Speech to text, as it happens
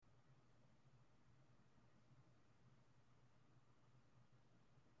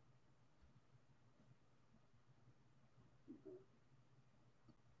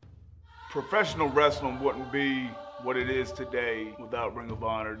Professional wrestling wouldn't be what it is today without Ring of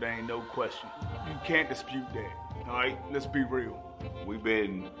Honor. There ain't no question. You can't dispute that. All right, let's be real. We've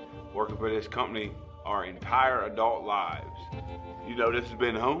been working for this company our entire adult lives. You know, this has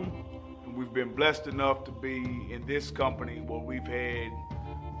been home. And we've been blessed enough to be in this company where we've had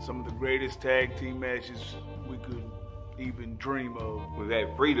some of the greatest tag team matches we could even dream of. We've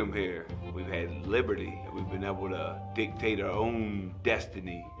had freedom here. We've had liberty. We've been able to dictate our own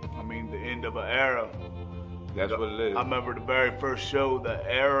destiny. I mean, the end of an era. That's what it is. I remember the very first show, the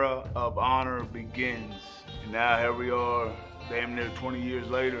era of honor begins. And now here we are, damn near 20 years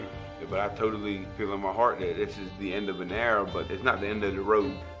later. Yeah, but I totally feel in my heart that this is the end of an era, but it's not the end of the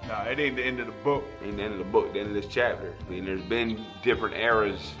road. Nah, it ain't the end of the book. It ain't the end of the book, the end of this chapter. I mean, there's been different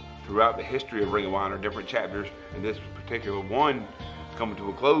eras throughout the history of Ring of Honor, different chapters, and this particular one is coming to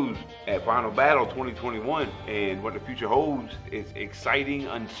a close at Final Battle 2021, and what the future holds is exciting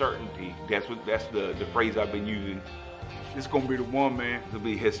uncertainty. That's the phrase I've been using. It's gonna be the one, man. It'll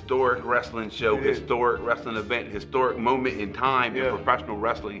be a historic wrestling show, historic wrestling event, historic moment in time in professional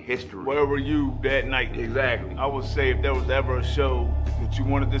wrestling history. Where were you that night? Exactly. I would say if there was ever a show that you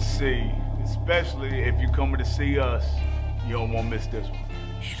wanted to see, especially if you're coming to see us, you don't want to miss this one.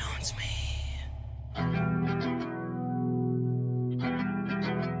 It haunts me.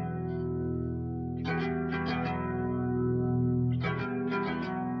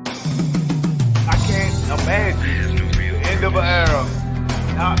 I can't imagine the end of an era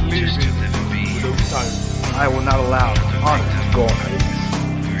not leaving with those titles. I will not allow honor to go on.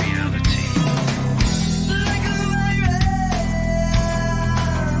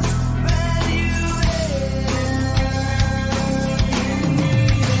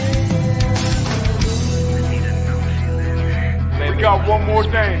 We got one more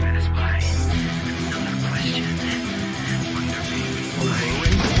thing.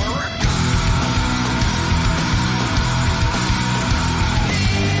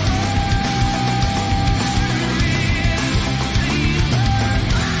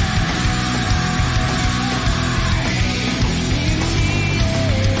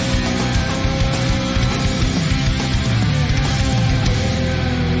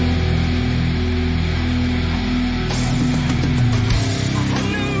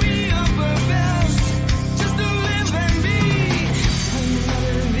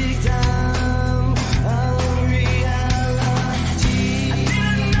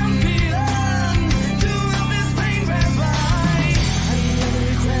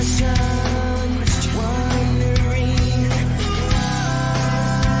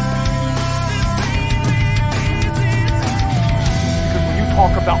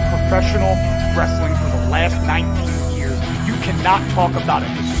 Talk about professional wrestling for the last 19 years. You cannot talk about a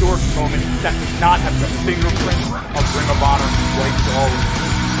historic moment that does not have the fingerprints of Ring of Honor right all over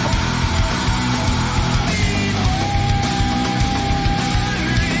it.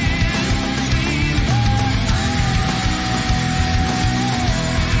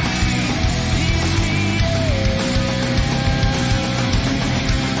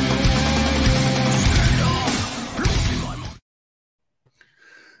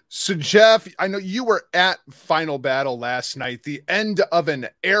 So, Jeff, I know you were at Final Battle last night, the end of an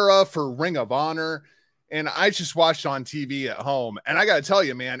era for Ring of Honor, and I just watched on TV at home, and I got to tell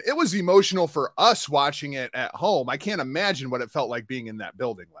you, man, it was emotional for us watching it at home. I can't imagine what it felt like being in that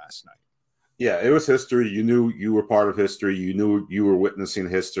building last night. Yeah, it was history. You knew you were part of history. You knew you were witnessing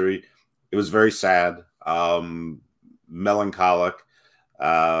history. It was very sad, melancholic.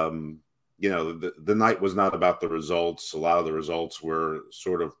 The night was not about the results. A lot of the results were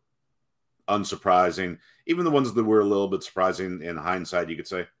sort of unsurprising. Even the ones that were a little bit surprising in hindsight, you could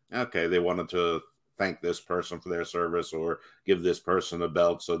say, okay, they wanted to thank this person for their service or give this person a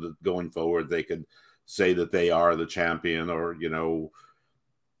belt so that going forward they could say that they are the champion. Or,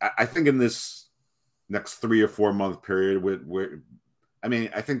 I think in this next 3 or 4 month period,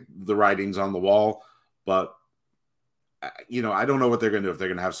 I think the writing's on the wall, but I don't know what they're going to do, if they're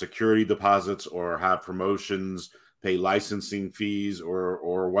going to have security deposits or have promotions, pay licensing fees,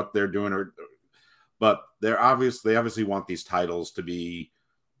 or what they're doing. But they obviously want these titles to be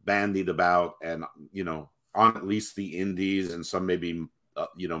bandied about and, on at least the indies and some maybe,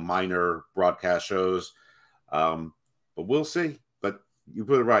 minor broadcast shows. But we'll see. But you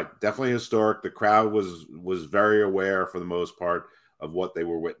put it right. Definitely historic. The crowd was very aware for the most part of what they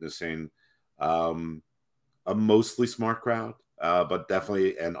were witnessing. A mostly smart crowd, but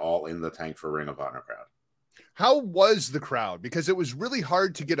definitely an all in the tank for Ring of Honor crowd. How was the crowd? Because it was really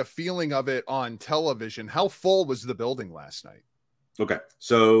hard to get a feeling of it on television. How full was the building last night? Okay,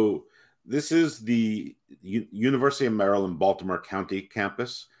 so This is the University of Maryland, Baltimore County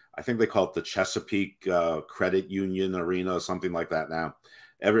campus. I think they call it the Chesapeake Credit Union Arena, something like that now.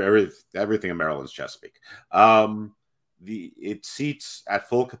 Everything in Maryland's Chesapeake. It seats at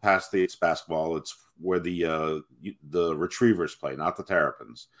full capacity. It's basketball. It's where the Retrievers play, not the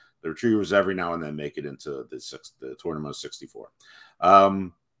Terrapins. The Retrievers every now and then make it into the tournament of 64.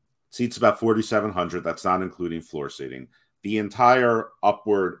 Seats about 4,700. That's not including floor seating. The entire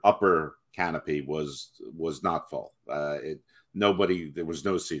upper canopy was not full. There was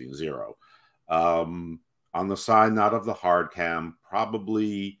no seating, zero. On the side, not of the hard cam,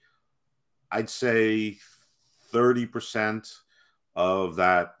 probably I'd say 30% of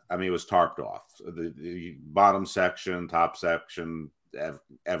that. I mean, it was tarped off. The bottom section, top section,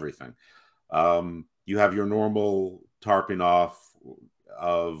 everything. You have your normal tarping off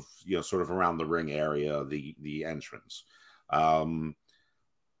of, sort of around the ring area, the entrance.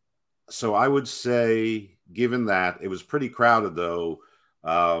 So I would say, given that it was pretty crowded, though,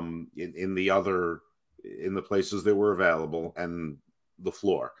 in the places that were available and the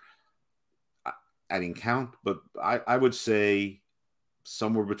floor. I didn't count, but I would say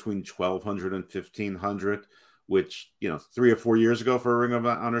somewhere between 1,200 and 1,500, which, 3 or 4 years ago for a Ring of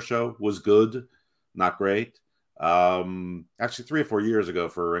Honor show was good, not great. Actually, 3 or 4 years ago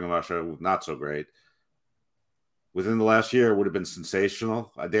for a Ring of Honor show, not so great. Within the last year, it would have been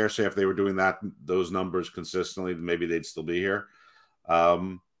sensational. I dare say if they were doing those numbers consistently, maybe they'd still be here.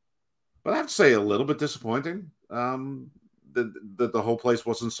 But I have to say, a little bit disappointing that the whole place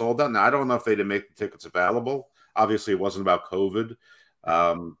wasn't sold out. Now, I don't know if they didn't make the tickets available. Obviously, it wasn't about COVID.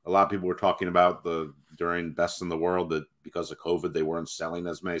 A lot of people were talking about during Best in the World that because of COVID, they weren't selling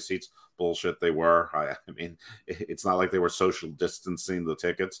as many seats. Bullshit, they were. I mean, it's not like they were social distancing the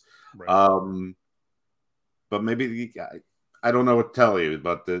tickets. Right. But maybe, I don't know what to tell you,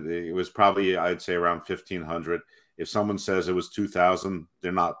 but it was probably, I'd say, around 1,500. If someone says it was 2,000,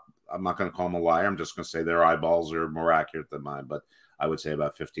 I'm not going to call them a liar. I'm just going to say their eyeballs are more accurate than mine. But I would say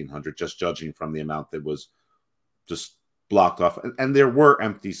about 1,500, just judging from the amount that was just blocked off. And there were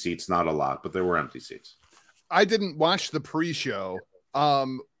empty seats, not a lot, but there were empty seats. I didn't watch the pre-show.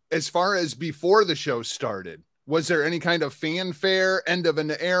 As far as before the show started, was there any kind of fanfare, end of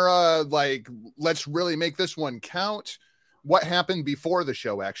an era, like, let's really make this one count? What happened before the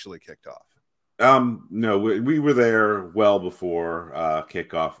show actually kicked off? No, we were there well before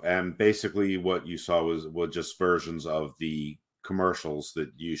kickoff, and basically what you saw was just versions of the commercials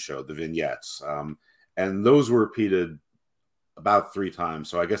that you showed, the vignettes, and those were repeated about 3 times.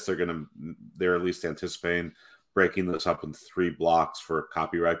 So I guess they're at least anticipating breaking this up in 3 blocks for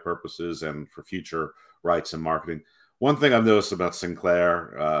copyright purposes and for future rights and marketing. One thing I've noticed about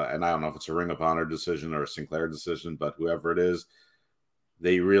Sinclair, and I don't know if it's a Ring of Honor decision or a Sinclair decision, but whoever it is,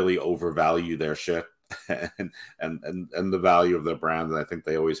 they really overvalue their shit and the value of their brand. And I think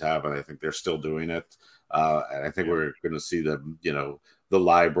they always have, and I think they're still doing it. And I think we're going to see them, the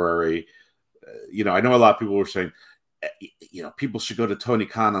library. I know a lot of people were saying, people should go to Tony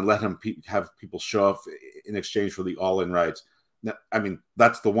Khan and let him have people show up in exchange for the all-in rights. Now, I mean,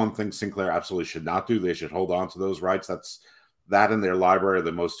 that's the one thing Sinclair absolutely should not do. They should hold on to those rights. That in their library are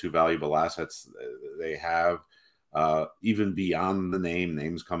the most 2 valuable assets they have. Even beyond the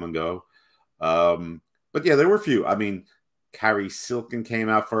names come and go. But yeah, there were a few. I mean, Carrie Silken came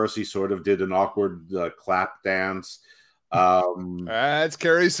out first. He sort of did an awkward clap dance. That's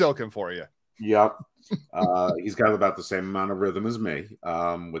Carrie Silken for you. Yep. He's got about the same amount of rhythm as me,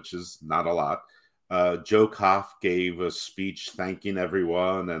 which is not a lot. Joe Koff gave a speech thanking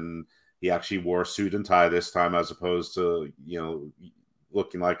everyone, and he actually wore a suit and tie this time as opposed to,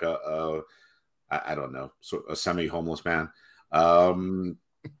 looking like I don't know, a semi-homeless man.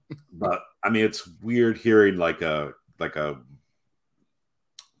 But I mean, it's weird hearing like a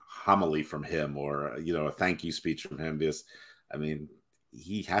homily from him or, a thank you speech from him, because I mean,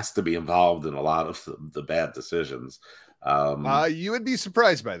 he has to be involved in a lot of the bad decisions. You would be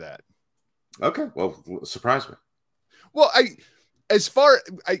surprised by that. Okay. Well, surprise me. Well, I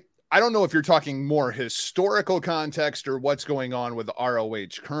don't know if you're talking more historical context or what's going on with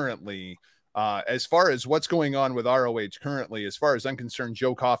ROH currently. As far as what's going on with ROH currently, as far as I'm concerned,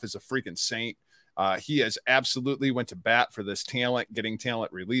 Joe Koff is a freaking saint. He has absolutely went to bat for this talent, getting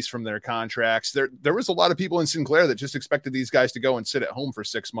talent released from their contracts. There was a lot of people in Sinclair that just expected these guys to go and sit at home for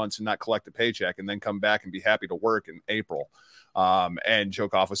 6 months and not collect a paycheck and then come back and be happy to work in April. And Joe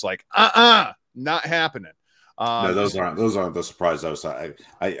Koff was like, not happening. No, those aren't the surprise.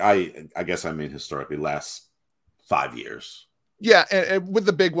 I guess I mean historically last 5 years. Yeah, and with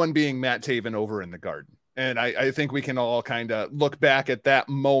the big one being Matt Taven over in the Garden. And I think we can all kind of look back at that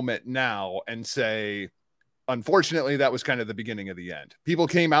moment now and say, unfortunately, that was kind of the beginning of the end. People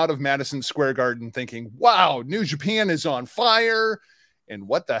came out of Madison Square Garden thinking, wow, New Japan is on fire. And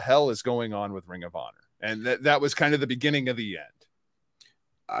what the hell is going on with Ring of Honor? And that was kind of the beginning of the end.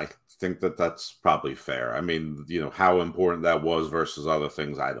 I think that's probably fair. I mean, how important that was versus other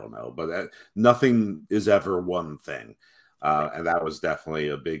things, I don't know. But nothing is ever one thing. And that was definitely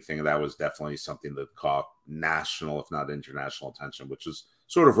a big thing. That was definitely something that caught national, if not international attention, which is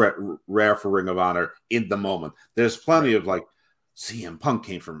sort of rare for Ring of Honor in the moment. There's plenty of like CM Punk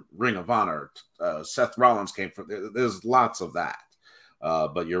came from Ring of Honor. Seth Rollins came from, there's lots of that.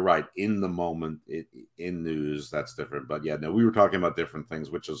 But you're right. In the moment, in news, that's different. But yeah, no, we were talking about different things,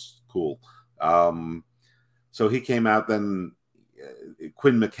 which is cool. So he came out, then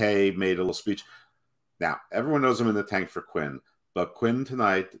Quinn McKay made a little speech. Now, everyone knows I'm in the tank for Quinn, but Quinn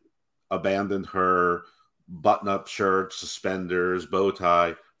tonight abandoned her button-up shirt, suspenders, bow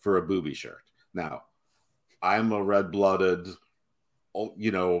tie for a booby shirt. Now, I'm a red-blooded,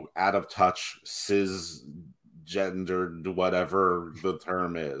 out of touch, cisgendered, whatever the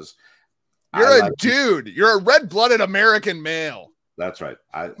term is. You're a dude. You're a red-blooded American male. That's right.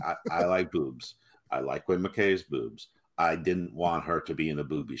 I like boobs. I like Quinn McKay's boobs. I didn't want her to be in a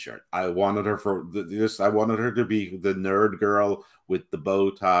booby shirt. I wanted her I wanted her to be the nerd girl with the bow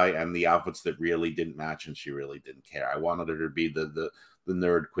tie and the outfits that really didn't match, and she really didn't care. I wanted her to be the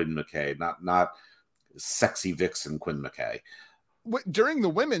nerd Quinn McKay, not sexy vixen Quinn McKay. During the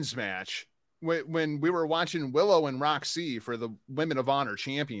women's match, when we were watching Willow and Roxy for the Women of Honor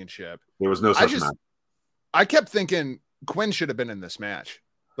Championship, there was no such match. I kept thinking Quinn should have been in this match.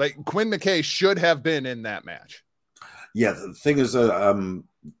 Like Quinn McKay should have been in that match. Yeah, the thing is,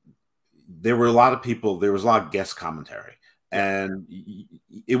 there were a lot of people. There was a lot of guest commentary, and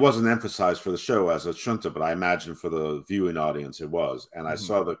it wasn't emphasized for the show as it shouldn't have. But I imagine for the viewing audience, it was. And I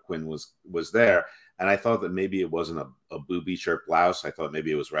saw that Quinn was there, and I thought that maybe it wasn't a booby shirt blouse. I thought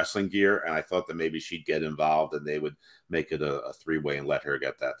maybe it was wrestling gear, and I thought that maybe she'd get involved and they would make it a three-way and let her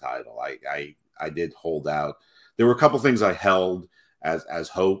get that title. I did hold out. There were a couple things I held as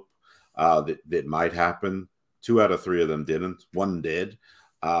hope that might happen. 2 out of 3 of them didn't. 1 did.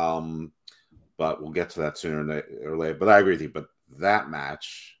 But we'll get to that sooner or later. But I agree with you. But that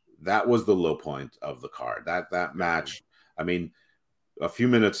match, that was the low point of the card. That match, I mean, a few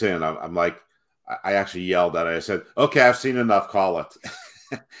minutes in, I'm like, I actually yelled at it. I said, okay, I've seen enough. Call it.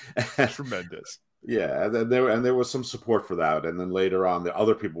 Tremendous. Yeah. And there was some support for that. And then later on, the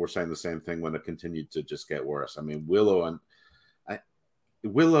other people were saying the same thing when it continued to just get worse. I mean, Willow,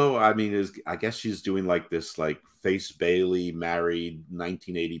 I mean, I guess she's doing like this, like Face Bailey married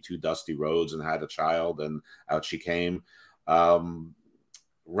 1982 Dusty Rhodes and had a child, and out she came.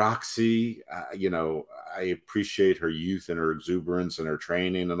 Roxy, I appreciate her youth and her exuberance and her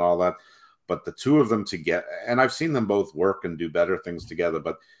training and all that, but the two of them together, and I've seen them both work and do better things together,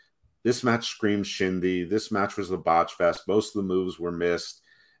 but this match screams Shindy. This match was a botch fest. Most of the moves were missed,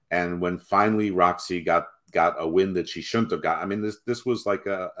 and when finally Roxy got a win that she shouldn't have got. I mean, this was like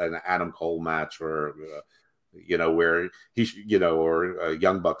an Adam Cole match, or where he, or a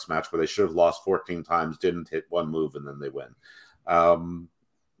Young Bucks match where they should have lost 14 times, didn't hit one move, and then they win.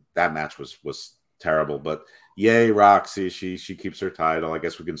 That match was terrible. But yay, Roxy, she keeps her title. I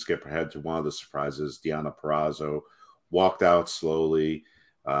guess we can skip ahead to one of the surprises. Deonna Purrazzo walked out slowly,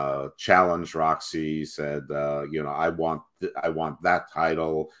 challenged Roxy, said, I want that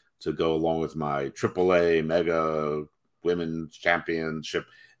title to go along with my AAA Mega Women's Championship,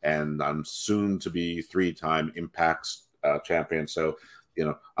 and I'm soon to be 3-time Impact champion. So,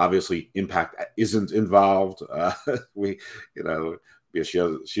 obviously Impact isn't involved.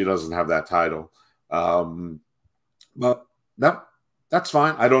 She doesn't have that title. But that's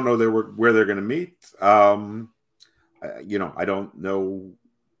fine. I don't know where they're going to meet. I don't know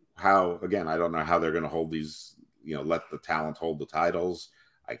how. Again, I don't know how they're going to hold these. Let the talent hold the titles.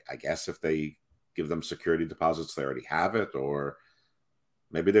 I guess if they give them security deposits, they already have it, or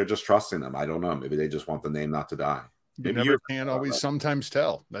maybe they're just trusting them. I don't know. Maybe they just want the name not to die. You never can always sometimes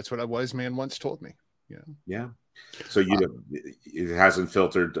tell. That's what a wise man once told me. Yeah. So it hasn't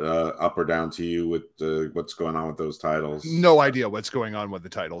filtered up or down to you with what's going on with those titles? No idea what's going on with the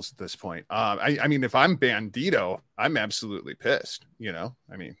titles at this point. I mean, if I'm Bandito, I'm absolutely pissed. I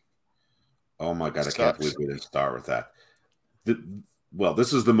mean, oh my God, I can't believe we didn't start with that. Well,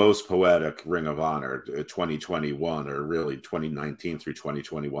 this is the most poetic Ring of Honor 2021, or really 2019 through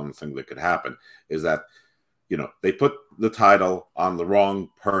 2021 thing that could happen, is that, they put the title on the wrong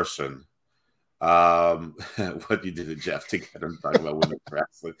person. What you did to Jeff to get him talking about women's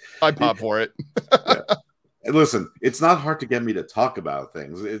wrestling. I pop for it. Yeah. Listen, it's not hard to get me to talk about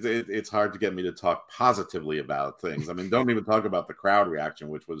things. It's hard to get me to talk positively about things. I mean, don't even talk about the crowd reaction,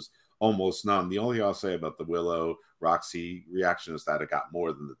 which was almost none. The only thing I'll say about the Willow Roxy reaction is that it got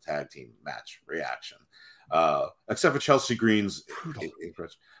more than the tag team match reaction, except for Chelsea Green's.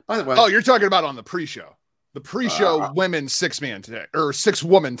 By the way, oh, you're talking about on the pre-show, women's 6-man tag or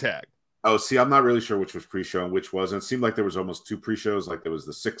 6-woman tag. Oh, see, I'm not really sure which was pre-show and which wasn't. It seemed like there was almost 2 pre-shows. Like there was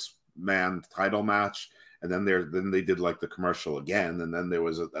the 6-man title match, and then they did like the commercial again, and then there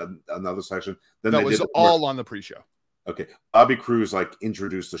was another section. Then that was all on the pre-show. Okay, Bobby Cruz like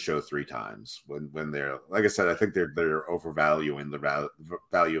introduced the show 3 times when they're, like I said, I think they're overvaluing the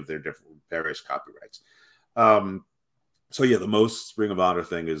value of their different various copyrights. So yeah, the most Ring of Honor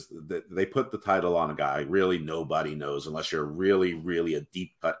thing is that they put the title on a guy really nobody knows unless you're really, really a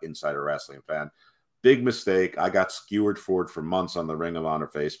deep cut insider wrestling fan. Big mistake. I got skewered for it for months on the Ring of Honor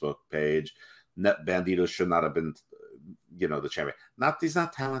Facebook page. Bandito should not have been, the champion. Not that he's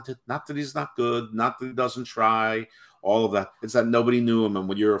not talented, not that he's not good, not that he doesn't try, all of that. It's that nobody knew him. And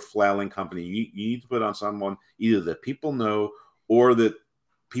when you're a flailing company, you need to put on someone either that people know or that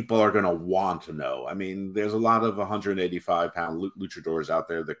people are going to want to know. I mean, there's a lot of 185-pound luchadors out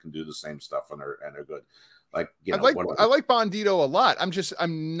there that can do the same stuff and are good. Like, I like Bandito a lot.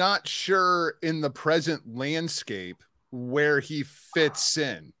 I'm not sure in the present landscape where he fits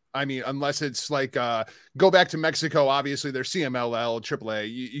in. I mean, unless it's like go back to Mexico, obviously there's CMLL,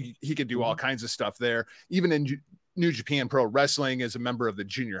 AAA. He could do all kinds of stuff there. Even in New Japan Pro Wrestling as a member of the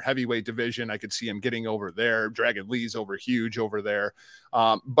junior heavyweight division, I could see him getting over there. Dragon Lee's huge over there.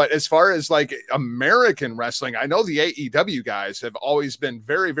 But as far as like American wrestling, I know the AEW guys have always been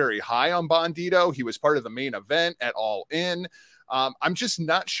very, very high on Bandito. He was part of the main event at All In. I'm just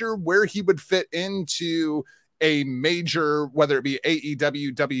not sure where he would fit into a major, whether it be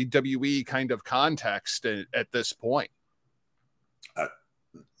AEW, WWE kind of context at this point.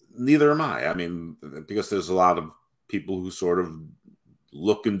 Neither am I. I mean, because there's a lot of people who sort of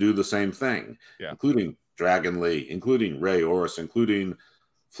look and do the same thing, including Dragon Lee, including Ray Orris, including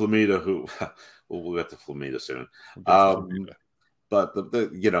Flamita, who we'll get to Flamita soon. But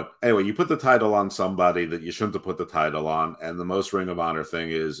anyway, you put the title on somebody that you shouldn't have put the title on, and the most Ring of Honor thing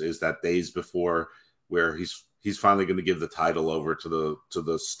is that days before where he's finally going to give the title over to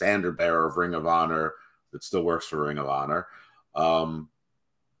the standard bearer of Ring of Honor that still works for Ring of Honor.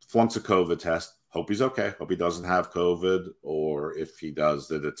 Flunks a COVID test. Hope he's okay. Hope he doesn't have COVID, or if he does,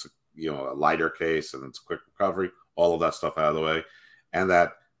 that it's a lighter case and it's a quick recovery. All of that stuff out of the way, and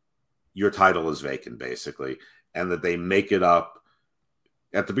that your title is vacant basically, and that they make it up.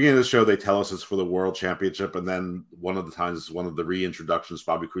 At the beginning of the show, they tell us it's for the World Championship, and then one of the reintroductions,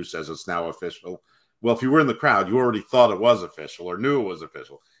 Bobby Cruz says it's now official. Well, if you were in the crowd, you already thought it was official or knew it was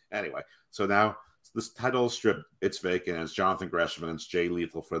official. Anyway, so now this title is stripped. It's vacant. And it's Jonathan Gresham and it's Jay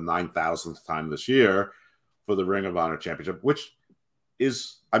Lethal for the 9,000th time this year for the Ring of Honor Championship, which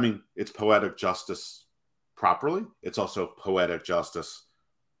is, I mean, it's poetic justice properly. It's also poetic justice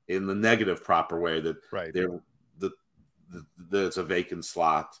in the negative proper way that it's a vacant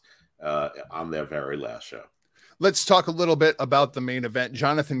slot on their very last show. Let's talk a little bit about the main event.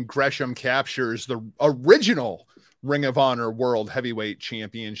 Jonathan Gresham captures the original Ring of Honor World Heavyweight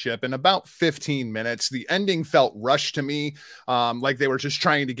Championship in about 15 minutes. The ending felt rushed to me, like they were just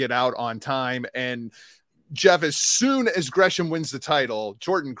trying to get out on time. And Jeff, as soon as Gresham wins the title,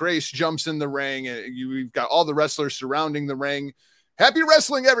 Jordan Grace jumps in the ring, and you've got all the wrestlers surrounding the ring. Happy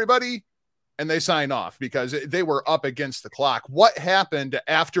wrestling, everybody. And they sign off because they were up against the clock. What happened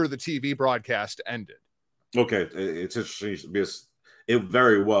after the TV broadcast ended? Okay, it's interesting because it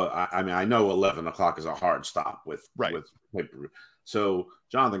very well. I mean, I know 11 o'clock is a hard stop with pay-per-view. So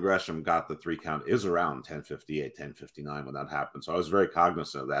Jonathan Gresham got the 3 count. Is around 10:58, 10:59 when that happened. So I was very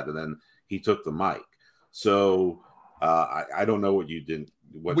cognizant of that. And then he took the mic. So I don't know what you did.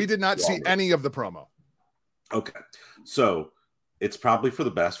 We did not see any of the promo. Okay, so it's probably for the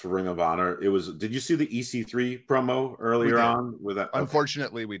best for Ring of Honor. It was. Did you see the EC3 promo earlier on with that?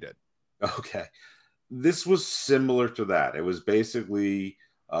 Unfortunately, we did. Okay. This was similar to that. It was basically,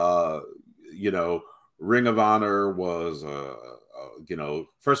 Ring of Honor was,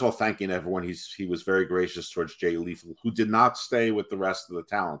 first of all, thanking everyone. He was very gracious towards Jay Lethal, who did not stay with the rest of the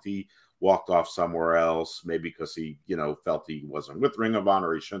talent. He walked off somewhere else, maybe because he, felt he wasn't with Ring of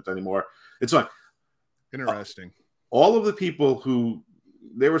Honor. He shouldn't anymore. It's like interesting. All of the people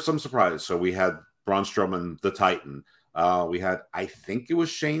there were some surprises. So we had Braun Strowman, the Titan. We had, I think it was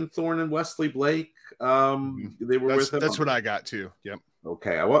Shane Thorne and Wesley Blake. They were with him. That's what I got too. Yep.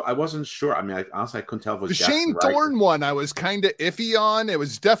 Okay, I wasn't sure. I mean, honestly, I couldn't tell if it was The Jackson Shane Wright. Thorne one I was kind of iffy on. It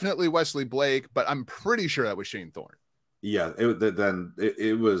was definitely Wesley Blake, but I'm pretty sure that was Shane Thorne. Yeah,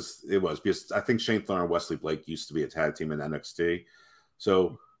 it was because I think Shane Thorne and Wesley Blake used to be a tag team in NXT.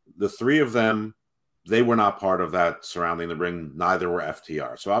 So the three of them, they were not part of that surrounding the ring. Neither were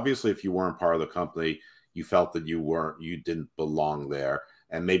FTR. So obviously, if you weren't part of the company, you felt that you didn't belong there,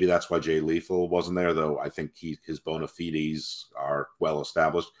 and maybe that's why Jay Lethal wasn't there. Though I think his bona fides are well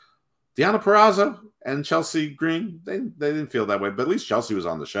established. Deonna Purrazzo and Chelsea Green, they didn't feel that way, but at least Chelsea was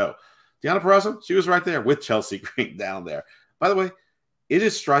on the show. Deonna Purrazzo, she was right there with Chelsea Green down there. By the way, it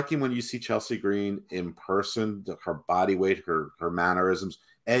is striking when you see Chelsea Green in person, her body weight, her mannerisms.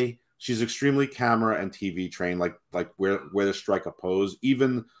 She's extremely camera and TV trained, like where to strike a pose,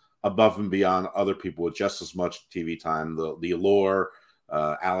 even above and beyond other people with just as much TV time. The Allure,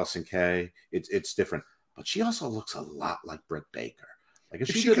 Allison Kay, it's different. But she also looks a lot like Britt Baker. Like if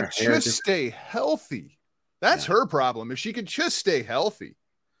she could just stay healthy, that's her problem. If she could just stay healthy.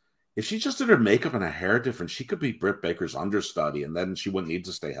 If she just did her makeup and her hair different, she could be Britt Baker's understudy, and then she wouldn't need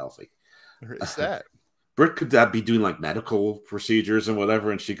to stay healthy. Is that? Britt could be doing like medical procedures and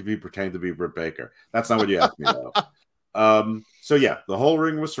whatever, and she could be pretending to be Britt Baker. That's not what you asked me, though. So yeah, the whole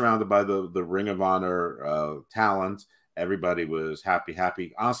ring was surrounded by the Ring of Honor talent. Everybody was happy.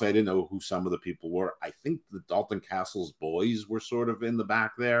 Honestly, I didn't know who some of the people were. I think the Dalton Castle's boys were sort of in the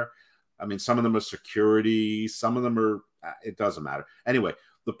back there. I mean, some of them are security. Some of them are, it doesn't matter. Anyway,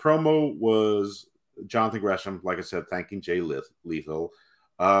 the promo was Jonathan Gresham, like I said, thanking Jay Lethal.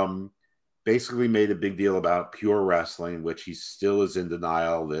 Basically made a big deal about Pure Wrestling, which he still is in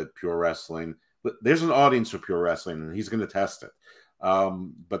denial that Pure Wrestling, there's an audience for Pure Wrestling, and he's going to test it.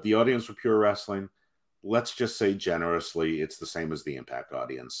 But the audience for Pure Wrestling, let's just say generously, it's the same as the Impact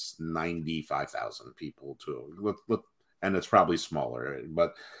audience, 95,000 people too. And it's probably smaller,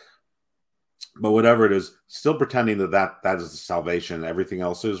 but whatever it is, still pretending that is the salvation. Everything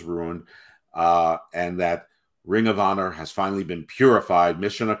else is ruined. And that Ring of Honor has finally been purified,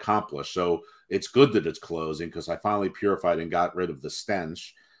 mission accomplished. So it's good that it's closing because I finally purified and got rid of the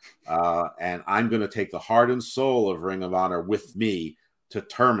stench. And I'm going to take the heart and soul of Ring of Honor with me to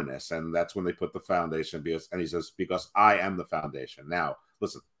Terminus. And that's when they put the foundation. And he says, because I am the foundation. Now,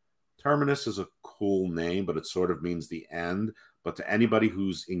 listen, Terminus is a cool name, but it sort of means the end. But to anybody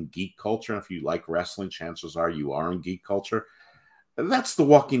who's in geek culture, if you like wrestling, chances are you are in geek culture. That's The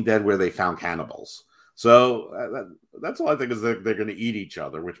Walking Dead where they found cannibals. So that's all I think is they're going to eat each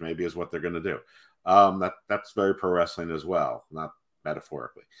other, which maybe is what they're going to do. That's very pro wrestling as well, not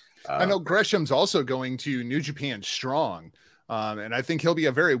metaphorically. I know Gresham's also going to New Japan Strong, and I think he'll be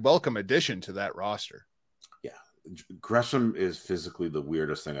a very welcome addition to that roster. Yeah, Gresham is physically the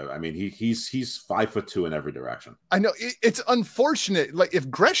weirdest thing. I mean, he's 5'2" in every direction. I know it's unfortunate. Like if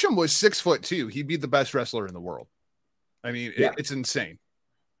Gresham was 6'2", he'd be the best wrestler in the world. I mean, it's insane.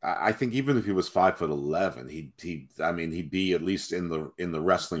 I think even if he was 5'11", he'd be at least in the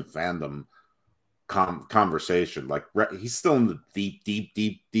wrestling fandom conversation. Like he's still in the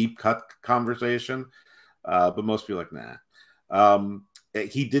deep cut conversation, but most people are like nah.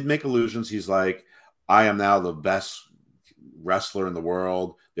 He did make allusions. He's like, I am now the best wrestler in the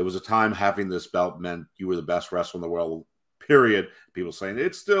world. There was a time having this belt meant you were the best wrestler in the world. Period. People saying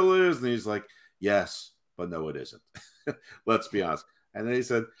it still is, and he's like, yes, but no, it isn't. Let's be honest. And then he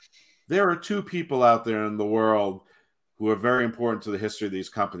said, there are two people out there in the world who are very important to the history of these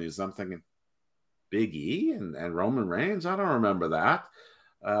companies. I'm thinking, Big E and Roman Reigns? I don't remember that.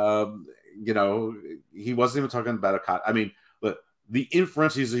 He wasn't even talking about I mean, look, the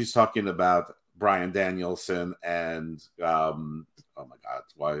inference he's talking about Bryan Danielson and, oh my God,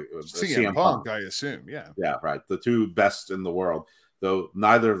 why? CM Punk, I assume, yeah. Yeah, right. The two best in the world, though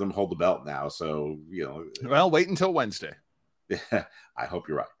neither of them hold the belt now. So, Well, wait until Wednesday. I hope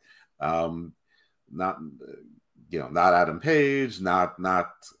you're right. Not Adam Page, not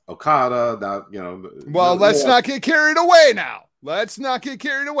Okada, Well, let's not get carried away now. Let's not get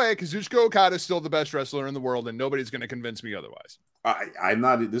carried away because Kazuchika Okada is still the best wrestler in the world, and nobody's going to convince me otherwise. I'm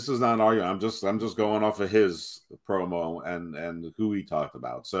not. This is not an argument. I'm just going off of his promo and who he talked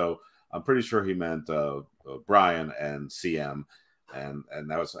about. So I'm pretty sure he meant Brian and CM. And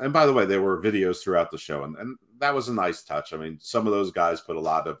that was, and by the way, there were videos throughout the show, and that was a nice touch. I mean, some of those guys put a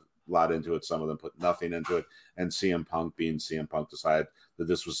lot into it. Some of them put nothing into it. And CM Punk, being CM Punk, decided that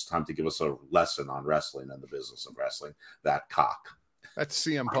this was time to give us a lesson on wrestling and the business of wrestling. That cock. That's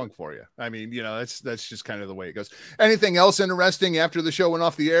CM Punk for you. I mean, that's just kind of the way it goes. Anything else interesting after the show went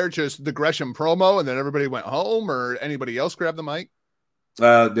off the air? Just the Gresham promo, and then everybody went home, or anybody else grabbed the mic?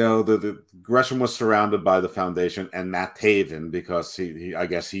 No, the Gresham was surrounded by the foundation and Matt Taven because he I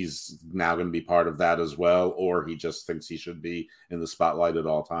guess he's now going to be part of that as well, or he just thinks he should be in the spotlight at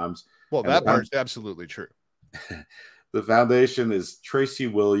all times. Well, And that part's absolutely true. the foundation is Tracy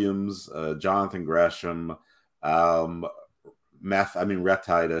Williams, Jonathan Gresham, Rhett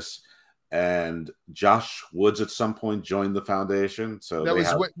Titus, and Josh Woods at some point joined the foundation. So that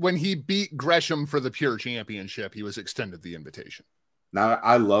was when he beat Gresham for the Pure Championship. He was extended the invitation. Now,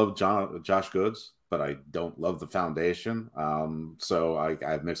 I love Josh Goods, but I don't love the foundation. So I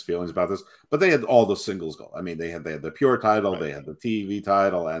have mixed feelings about this. But they had all the singles go. I mean, they had the Pure title, right. They had the TV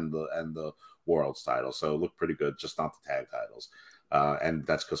title, and the World's title. So it looked pretty good, just not the tag titles. And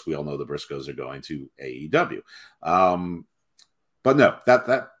that's because we all know the Briscoes are going to AEW. But no,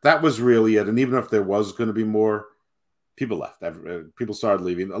 that was really it. And even if there was going to be more, people left. People started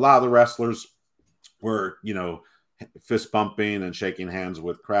leaving. A lot of the wrestlers were, fist bumping and shaking hands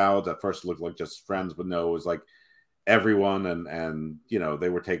with crowds. At first it looked like just friends, but no, it was like everyone. And they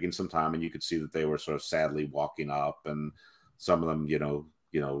were taking some time, and you could see that they were sort of sadly walking up, and some of them,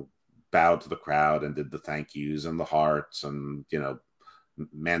 bowed to the crowd and did the thank yous and the hearts, and,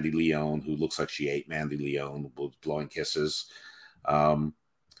 Mandy Leone, who looks like she ate Mandy Leone, was blowing kisses. But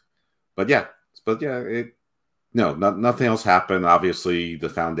nothing else happened. Obviously, the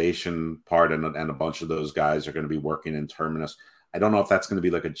foundation part and a bunch of those guys are going to be working in Terminus. I don't know if that's going to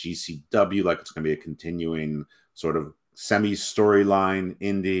be like a GCW, like it's going to be a continuing sort of semi-storyline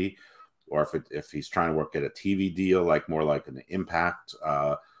indie, or if he's trying to work at a TV deal, like more like an Impact,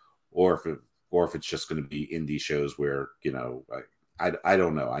 or if it's just going to be indie shows where I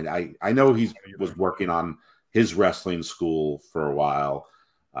don't know. I know he was working on his wrestling school for a while.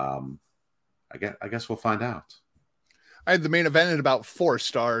 I guess we'll find out. I had the main event at about 4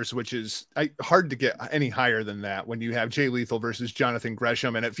 stars, which is hard to get any higher than that when you have Jay Lethal versus Jonathan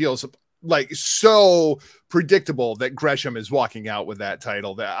Gresham, and it feels like so predictable that Gresham is walking out with that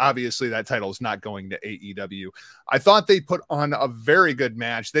title. That obviously that title is not going to AEW. I thought they put on a very good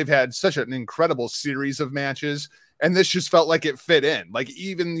match. They've had such an incredible series of matches, and this just felt like it fit in. Like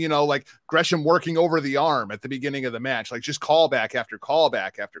even, like Gresham working over the arm at the beginning of the match, like just callback after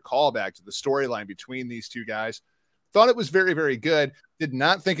callback after callback to the storyline between these two guys. Thought it was very, very good. Did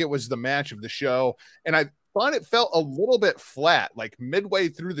not think it was the match of the show. And I thought it felt a little bit flat, like midway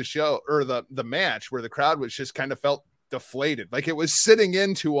through the show or the match, where the crowd was just kind of felt deflated. Like it was sitting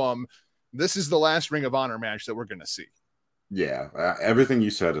into this is the last Ring of Honor match that we're going to see. Yeah, everything you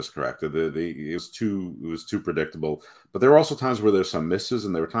said is correct. It was too predictable. But there were also times where there's some misses,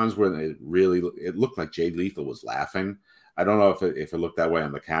 and there were times where it looked like Jay Lethal was laughing. I don't know if it looked that way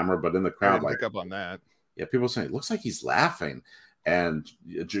on the camera, but in the crowd, pick up on that. Yeah, people saying it looks like he's laughing, and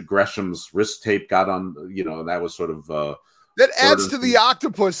Gresham's wrist tape got on. That was sort of that adds to the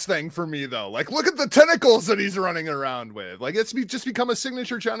octopus thing for me, though. Like, look at the tentacles that he's running around with. Like, it's just become a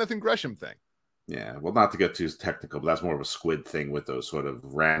signature Jonathan Gresham thing. Yeah, well, not to get too technical, but that's more of a squid thing with those sort of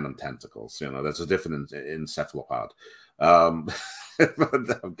random tentacles. That's a different encephalopod. I'm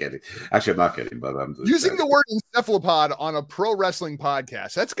kidding. Actually, I'm not kidding, but I'm using the word encephalopod on a pro wrestling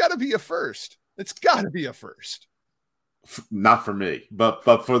podcast. That's got to be a first. It's got to be a first. Not for me, but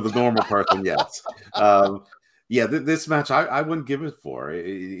for the normal person, yes. This match I wouldn't give it 4.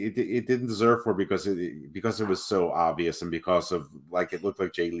 It didn't deserve 4 because it was so obvious, and because of it looked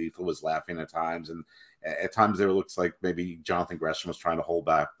like Jay Lethal was laughing at times, and at times there looks like maybe Jonathan Gresham was trying to hold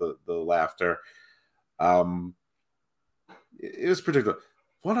back the laughter. It was predictable.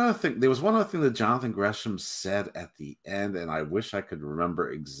 There was one other thing that Jonathan Gresham said at the end, and I wish I could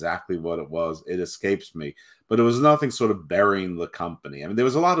remember exactly what it was. It escapes me, but it was nothing sort of burying the company. I mean, there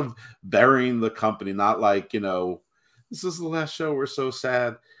was a lot of burying the company, not like, this is the last show, we're so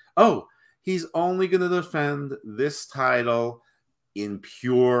sad. Oh, he's only going to defend this title in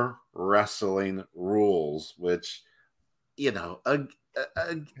pure wrestling rules, which, again,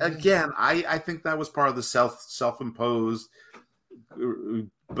 I think that was part of the self-imposed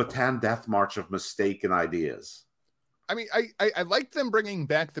Bataan Death March of mistaken ideas. I mean, I like them bringing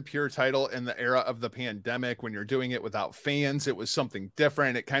back the pure title in the era of the pandemic when you're doing it without fans. It was something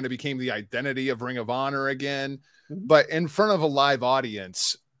different. It kind of became the identity of Ring of Honor again. Mm-hmm. But in front of a live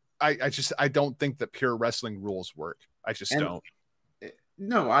audience, I don't think that pure wrestling rules work. I just don't.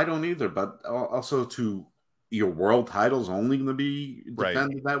 No, I don't either. But also your world title's only going to be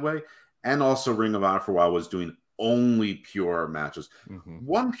defended that way. And also Ring of Honor for a while was doing only pure matches. Mm-hmm.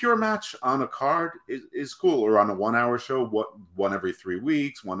 One pure match on a card is cool, or on a 1-hour show, one every 3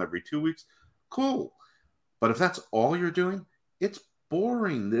 weeks, one every 2 weeks, cool. But if that's all you're doing, it's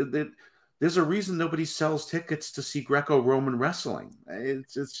boring. there's a reason nobody sells tickets to see Greco-Roman wrestling.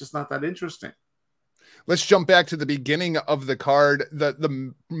 It's just not that interesting. Let's jump back to the beginning of the card.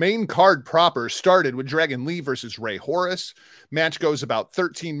 The main card proper started with Dragon Lee versus Ray Horus. Match goes about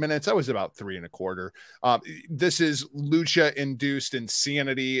 13 minutes. I was about 3.25. This is lucha-induced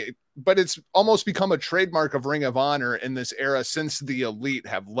insanity, but it's almost become a trademark of Ring of Honor in this era since the Elite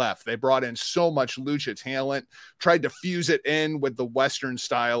have left. They brought in so much lucha talent, tried to fuse it in with the Western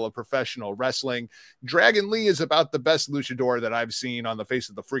style of professional wrestling. Dragon Lee is about the best luchador that I've seen on the face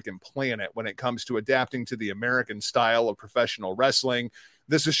of the freaking planet when it comes to adapting to the American style of professional wrestling.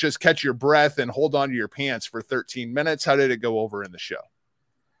 This is just catch your breath and hold on to your pants for 13 minutes. How did it go over in the show?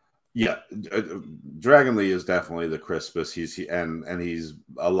 Yeah, Dragon Lee is definitely the crispest. He's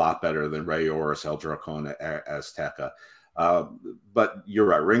a lot better than Ray Horus, El Dracon, Azteca. But you're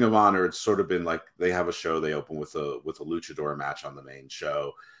right. Ring of Honor, it's sort of been like they have a show. They open with a luchador match on the main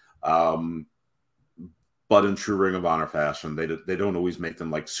show. But in true Ring of Honor fashion, they don't always make them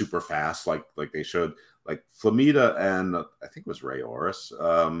like super fast like they should. Like Flamita and I think it was Ray Horus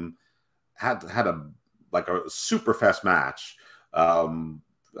had a super fast match.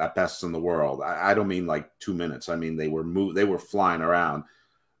 At best in the world. I don't mean like 2 minutes. I mean, they were flying around.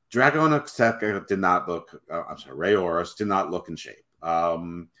 Dragon Azteca did not look, Ray Horus did not look in shape.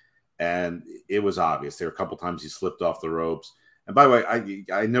 And it was obvious. There were a couple times he slipped off the ropes. And by the way,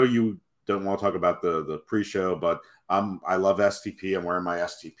 I know you don't want to talk about the pre-show, but I love STP. I'm wearing my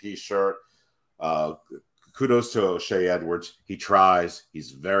STP shirt. Kudos to O'Shea Edwards. He tries.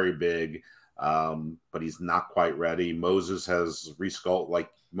 He's very big. But he's not quite ready. Moses has resculpted, like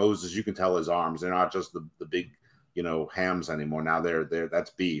Moses, you can tell his arms, they're not just the big, hams anymore. Now they're that's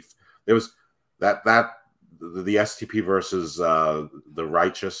beef. There was the STP versus the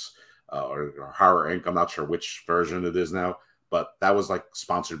Righteous or Horror Inc. I'm not sure which version it is now, but that was like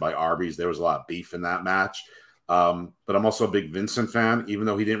sponsored by Arby's. There was a lot of beef in that match. But I'm also a big Vincent fan, even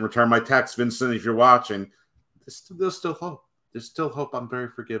though he didn't return my text. Vincent, if you're watching, there's still hope. There's still hope. I'm very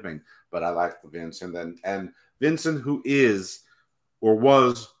forgiving, but I like the Vincent and Vincent, who is or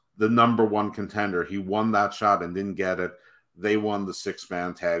was the number one contender. He won that shot and didn't get it. They won the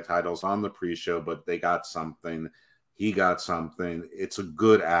 6-man tag titles on the pre-show, but they got something. He got something. It's a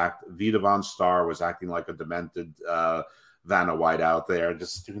good act. Vita Von Starr was acting like a demented Vanna White out there,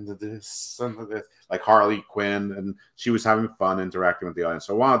 just doing this, like Harley Quinn, and she was having fun interacting with the audience.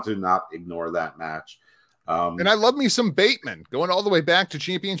 So I wanted to not ignore that match. And I love me some Bateman, going all the way back to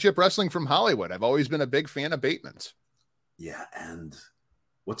Championship Wrestling from Hollywood. I've always been a big fan of Bateman's. Yeah, and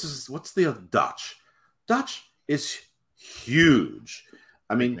what's the Dutch? Dutch is huge.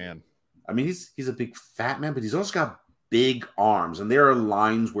 I mean, he's a big fat man, but he's also got big arms, and there are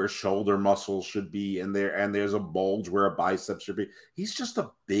lines where shoulder muscles should be, and there's a bulge where a bicep should be. He's just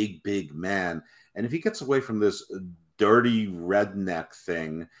a big man, and if he gets away from this dirty redneck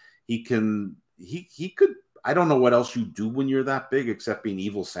thing, he could. I don't know what else you do when you're that big except being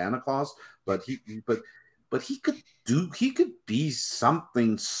evil Santa Claus, but he could be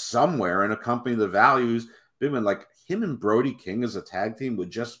something somewhere in a company that values women. Like him and Brody King as a tag team would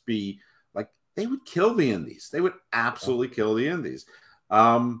just be like, they would kill the Indies. They would absolutely kill the Indies.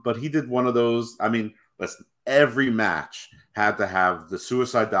 But he did one of those. I mean, listen, every match had to have the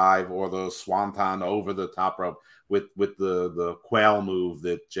suicide dive or the swanton over the top rope with the quail move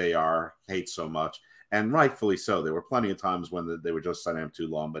that JR hates so much. And rightfully so. There were plenty of times when they were just setting him too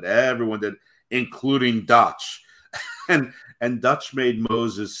long, but everyone did, including Dutch. and Dutch made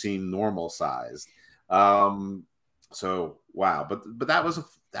Moses seem normal sized. So wow, but that was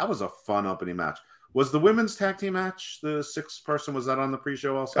a fun opening match. Was the women's tag team match, the 6-person, was that on the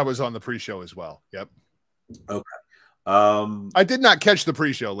pre-show also? That was on the pre-show as well. Yep. Okay. I did not catch the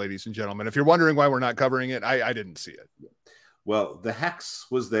pre-show, ladies and gentlemen. If you're wondering why we're not covering it, I didn't see it. Well, the Hex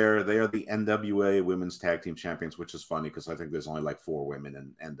was there. They are the NWA Women's Tag Team Champions, which is funny because I think there's only like 4 women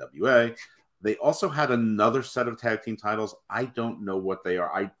in NWA. They also had another set of tag team titles. I don't know what they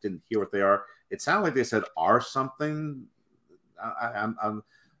are. I didn't hear what they are. It sounded like they said R something,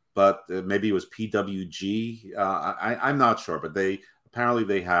 but maybe it was PWG. I'm not sure, but apparently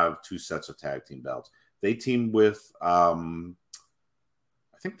they have 2 sets of tag team belts. They team with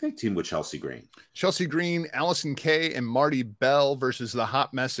I think they teamed with Chelsea Green. Chelsea Green, Allison Kay, and Marty Bell versus the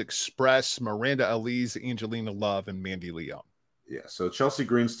Hot Mess Express, Miranda Elise, Angelina Love, and Mandy Leon. Yeah, so Chelsea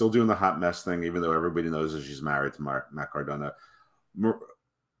Green's still doing the hot mess thing, even though everybody knows that she's married to Matt Cardona.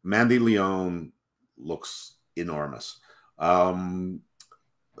 Mandy Leon looks enormous.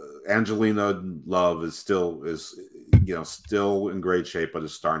 Angelina Love is still in great shape, but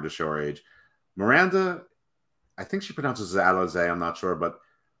is starting to show her age. Miranda, I think she pronounces it Alizé, I'm not sure, but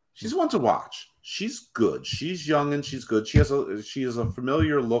She's one to watch. She's good. She's young and she's good. She has a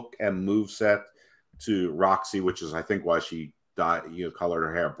familiar look and moveset to Roxy, which is I think why she colored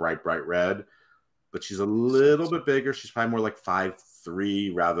her hair bright red. But she's a little bit bigger. She's probably more like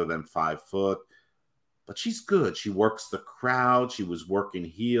 5'3" rather than 5 foot. But she's good. She works the crowd. She was working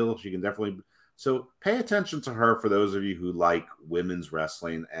heel. She can definitely. So pay attention to her for those of you who like women's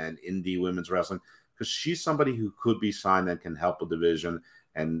wrestling and indie women's wrestling, because she's somebody who could be signed and can help a division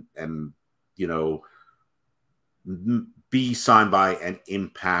and be signed by an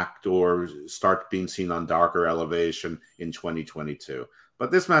Impact or start being seen on Darker Elevation in 2022. But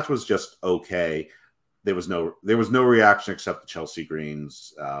this match was just okay. There was no reaction except the Chelsea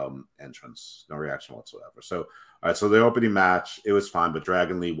Green's entrance. No reaction whatsoever. So, all right. So the opening match, it was fine, but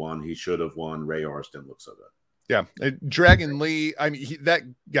Dragon Lee won. He should have won. Ray Orris didn't look so good. Yeah, Dragon Lee. I mean, that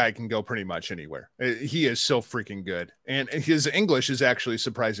guy can go pretty much anywhere. He is so freaking good, and his English is actually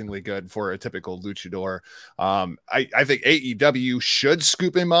surprisingly good for a typical luchador. I think AEW should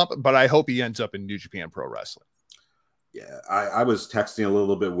scoop him up, but I hope he ends up in New Japan Pro Wrestling. Yeah, I was texting a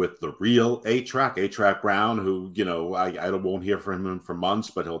little bit with the real A-Track Brown, who, I won't hear from him for months,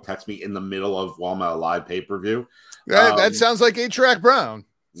 but he'll text me in the middle of while I'm at a live pay-per-view. That sounds like A-Track Brown.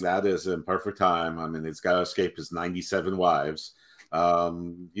 That is in perfect time. I mean, he's got to escape his 97 wives.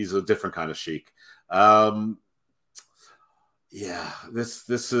 He's a different kind of chic. This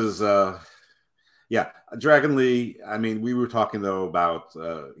is Dragon Lee. I mean, we were talking though about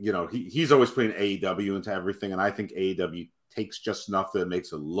he's always putting AEW into everything, and I think AEW takes just enough that it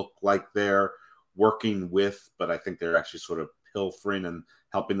makes it look like they're working with, but I think they're actually sort of pilfering and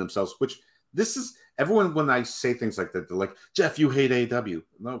helping themselves. Which this is everyone when I say things like that, they're like, Jeff, you hate AEW.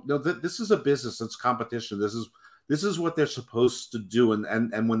 No, this is a business. It's competition. This is what they're supposed to do,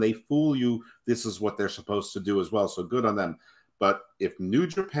 and when they fool you, this is what they're supposed to do as well. So good on them. But if New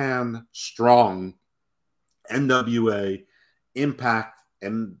Japan, Strong, NWA, Impact,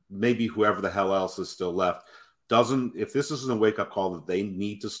 and maybe whoever the hell else is still left if this isn't a wake-up call that they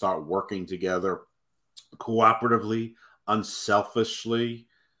need to start working together cooperatively, unselfishly,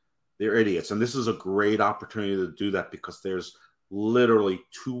 they're idiots. And this is a great opportunity to do that because there's literally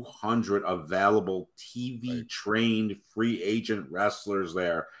 200 available TV-trained free agent wrestlers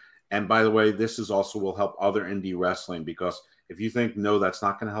there. And by the way, this is also will help other indie wrestling, because if you think, no, that's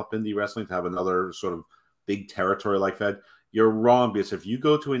not going to help indie wrestling to have another sort of big territory like that, you're wrong. Because if you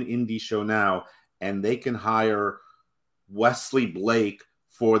go to an indie show now and they can hire Wesley Blake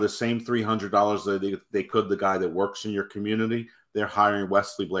for the same $300 that they could the guy that works in your community, they're hiring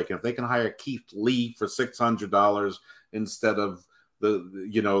Wesley Blake. And if they can hire Keith Lee for $600 instead of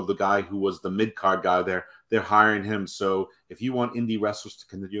the guy who was the mid-card guy there, they're hiring him. So if you want indie wrestlers to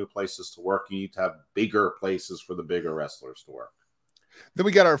continue places to work, you need to have bigger places for the bigger wrestlers to work. Then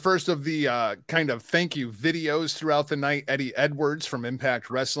we got our first of the kind of thank you videos throughout the night. Eddie Edwards from Impact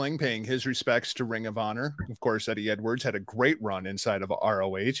Wrestling paying his respects to Ring of Honor. Of course, Eddie Edwards had a great run inside of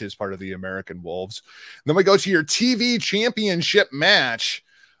ROH as part of the American Wolves. Then we go to your TV championship match.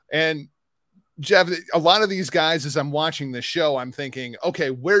 And Jeff, a lot of these guys, as I'm watching the show, I'm thinking,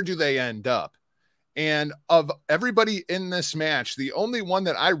 okay, where do they end up? And of everybody in this match, the only one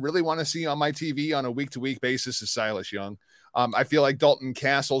that I really want to see on my TV on a week-to-week basis is Silas Young. I feel like Dalton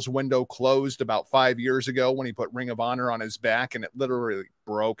Castle's window closed about 5 years ago when he put Ring of Honor on his back and it literally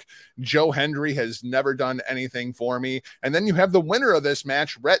broke. Joe Hendry has never done anything for me. And then you have the winner of this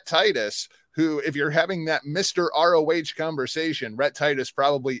match, Rhett Titus, who, if you're having that Mr. ROH conversation, Rhett Titus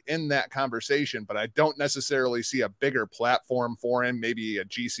probably in that conversation, but I don't necessarily see a bigger platform for him, maybe a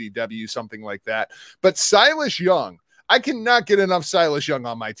GCW, something like that. But Silas Young, I cannot get enough Silas Young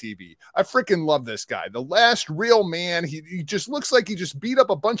on my TV. I freaking love this guy. The last real man. He just looks like he just beat up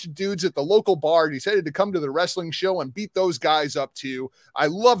a bunch of dudes at the local bar and he's headed to come to the wrestling show and beat those guys up too. I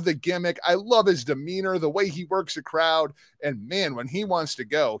love the gimmick. I love his demeanor, the way he works a crowd. And man, when he wants to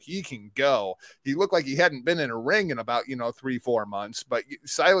go, he can go. He looked like he hadn't been in a ring in about, 3-4 months, but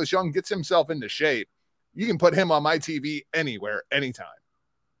Silas Young gets himself into shape. You can put him on my TV anywhere, anytime.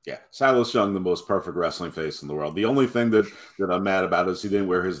 Yeah, Silas Young, the most perfect wrestling face in the world. The only thing that I'm mad about is he didn't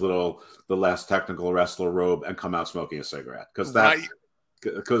wear his the last technical wrestler robe and come out smoking a cigarette, because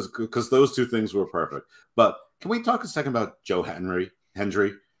those two things were perfect. But can we talk a second about Joe Hendry?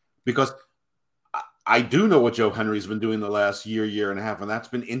 Because I do know what Joe Henry's been doing the last year and a half, and that's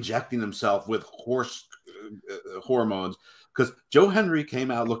been injecting himself with horse hormones. because Joe Hendry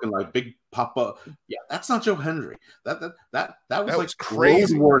came out looking like Big Papa. Yeah, that's not Joe Hendry. That was like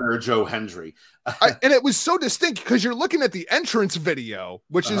crazy. Road Warrior Joe Hendry. And it was so distinct because you're looking at the entrance video,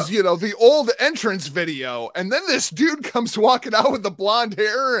 which is, the old entrance video. And then this dude comes walking out with the blonde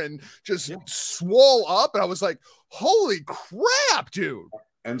hair and just swole up. And I was like, holy crap, dude.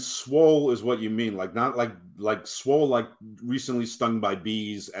 And swole is what you mean, like not like swole, like recently stung by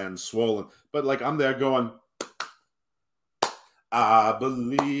bees and swollen, but like I'm there going, I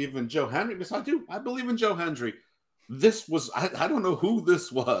believe in Joe Hendry. Yes, I do. I believe in Joe Hendry. This was, I don't know who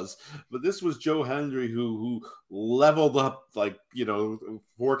this was, but this was Joe Hendry who leveled up like,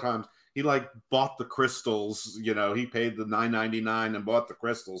 4 times. He like bought the crystals, he paid the $9.99 and bought the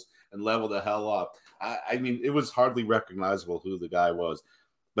crystals and leveled the hell up. I mean, it was hardly recognizable who the guy was.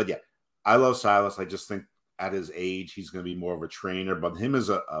 But yeah, I love Silas. I just think at his age, he's going to be more of a trainer. But him as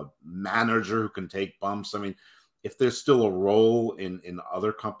a manager who can take bumps, I mean, if there's still a role in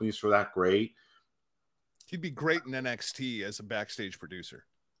other companies for that, great. He'd be great in NXT as a backstage producer.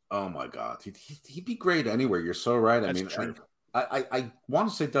 Oh, my God. He'd be great anywhere. You're so right. That's true. I want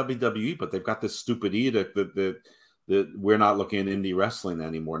to say WWE, but they've got this stupid edict that we're not looking at indie wrestling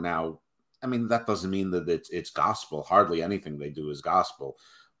anymore. Now, I mean, that doesn't mean that it's gospel. Hardly anything they do is gospel.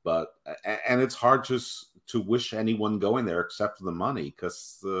 But and it's hard just to wish anyone going there except for the money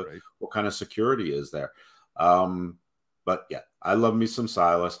because what kind of security is there? But yeah, I love me some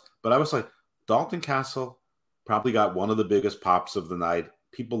Silas. But I was like, Dalton Castle probably got one of the biggest pops of the night.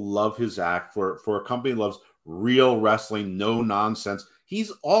 People love his act for a company that loves real wrestling, no nonsense.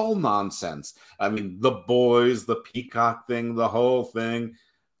 He's all nonsense. I mean, the boys, the Peacock thing, the whole thing.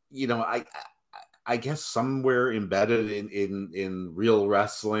 I guess somewhere embedded in real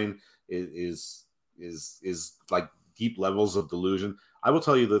wrestling is like deep levels of delusion. I will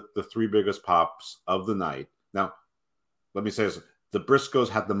tell you that the 3 biggest pops of the night. Now, let me say this: the Briscoes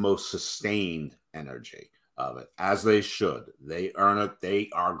had the most sustained energy of it, as they should. They earn it. They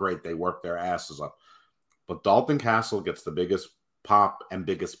are great. They work their asses off. But Dalton Castle gets the biggest pop and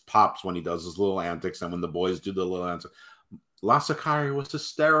biggest pops when he does his little antics, and when the boys do the little antics. Lasakari was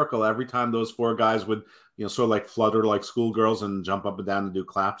hysterical every time those 4 guys would, sort of like flutter like schoolgirls and jump up and down and do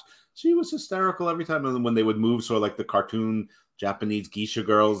claps. She was hysterical every time. And when they would move, sort of like the cartoon Japanese geisha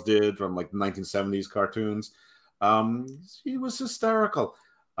girls did from like the 1970s cartoons. She was hysterical.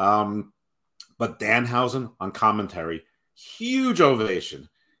 But Danhausen on commentary, huge ovation.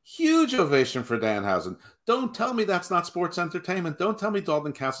 Huge ovation for Danhausen. Don't tell me that's not sports entertainment. Don't tell me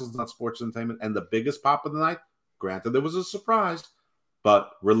Dalton Castle's not sports entertainment. And the biggest pop of the night, granted, there was a surprise,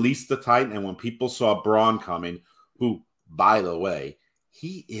 but released the Titan. And when people saw Braun coming, who, by the way,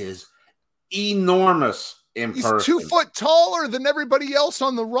 he is enormous in person. He's 2 foot taller than everybody else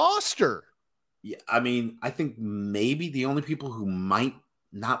on the roster. Yeah, I mean, I think maybe the only people who might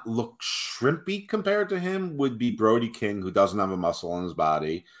not look shrimpy compared to him would be Brody King, who doesn't have a muscle on his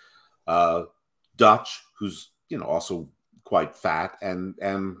body, Dutch, who's also quite fat, and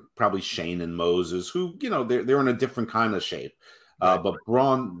probably Shane and Moses, who they're in a different kind of shape. But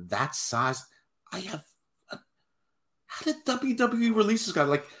Braun, that size, how did WWE release this guy?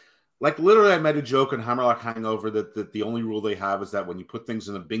 Like literally, I made a joke on Hammerlock Hangover that the only rule they have is that when you put things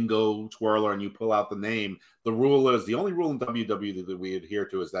in a bingo twirler and you pull out the name, the only rule in WWE that we adhere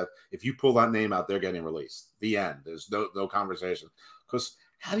to is that if you pull that name out, they're getting released. The end. There's no conversation. Because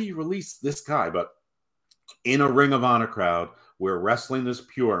how do you release this guy? But in a Ring of Honor crowd where wrestling is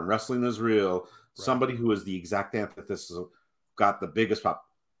pure and wrestling is real, somebody who is the exact antithesis got the biggest pop.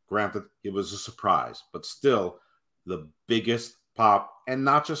 Granted, it was a surprise, but still the biggest pop. And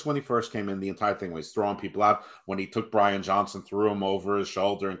not just when he first came in, the entire thing was throwing people out. When he took Brian Johnson, threw him over his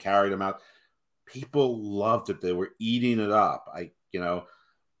shoulder and carried him out. People loved it. They were eating it up.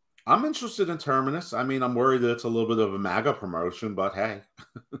 I'm interested in Terminus. I mean, I'm worried that it's a little bit of a MAGA promotion, but hey.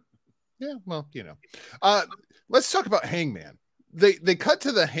 Yeah, well, let's talk about Hangman. They cut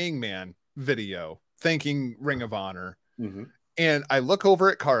to the Hangman video thanking Ring of Honor. Mm-hmm. And I look over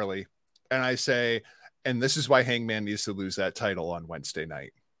at Carly and I say, and this is why Hangman needs to lose that title on Wednesday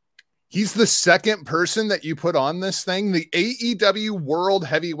night. He's the second person that you put on this thing, the AEW World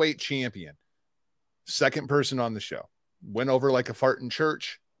Heavyweight Champion. Second person on the show. Went over like a fart in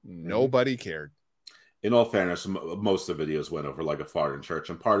church. Nobody cared. In all fairness, most of the videos went over like a fart in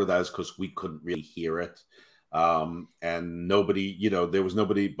church. And part of that is because we couldn't really hear it. And nobody, there was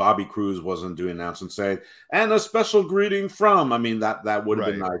nobody, Bobby Cruz wasn't doing announcements saying, and a special greeting from, I mean, that would have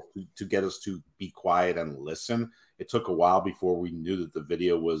been nice to get us to be quiet and listen. It took a while before we knew that the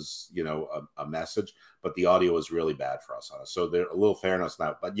video was, a message, but the audio was really bad for us. So there's a little fairness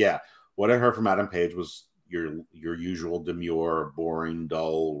now, but yeah, what I heard from Adam Page was, your usual demure, boring,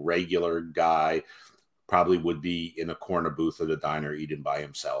 dull, regular guy probably would be in a corner booth at a diner eating by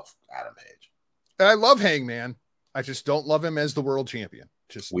himself. Adam Page. And I love Hangman. I just don't love him as the world champion.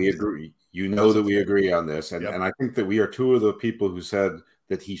 We agree. You know that we agree on this. And I think that we are two of the people who said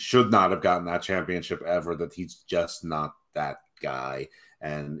that he should not have gotten that championship ever, that he's just not that guy.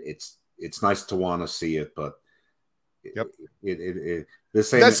 And it's nice to want to see it, but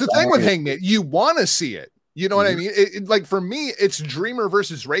that's the thing with Hangman. You want to see it. You know what I mean? Like for me, it's Dreamer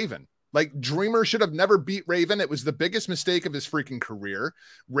versus Raven. Like Dreamer should have never beat Raven. It was the biggest mistake of his freaking career.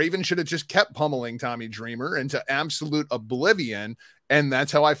 Raven should have just kept pummeling Tommy Dreamer into absolute oblivion. And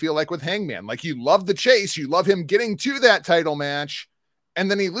that's how I feel like with Hangman. Like you love the chase. You love him getting to that title match. And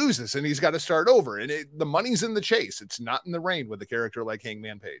then he loses and he's got to start over. And the money's in the chase. It's not in the reign with a character like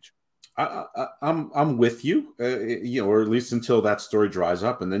Hangman Page. I'm with you, or at least until that story dries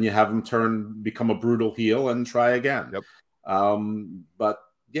up. And then you have him become a brutal heel and try again. But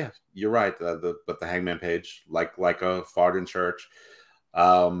yeah, you're right. But the Hangman Page, like a fart in church.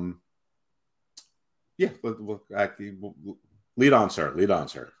 Lead on,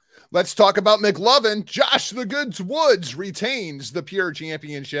 sir. Let's talk about McLovin. Josh the Goods Woods retains the Pure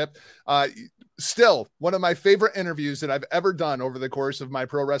Championship. Still one of my favorite interviews that I've ever done over the course of my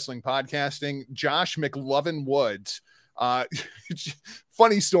pro wrestling podcasting. Josh McLovin Woods.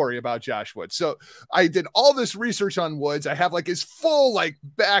 Funny story about Josh Woods. So I did all this research on Woods. I have like his full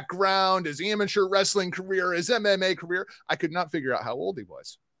background, his amateur wrestling career, his MMA career. I could not figure out how old he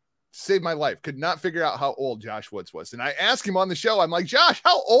was. Saved my life. Could not figure out how old Josh Woods was. And I asked him on the show, I'm like, Josh,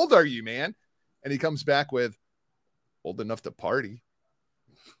 how old are you, man? And he comes back with old enough to party.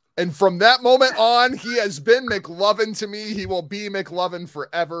 And from that moment on, he has been McLovin to me. He will be McLovin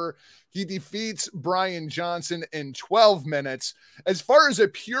forever. He defeats Brian Johnson in 12 minutes. As far as a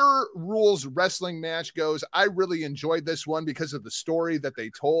pure rules wrestling match goes, I really enjoyed this one because of the story that they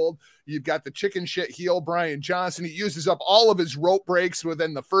told. You've got the chicken shit heel Brian Johnson. He uses up all of his rope breaks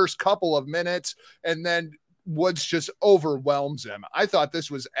within the first couple of minutes, and then Woods just overwhelms him. I thought this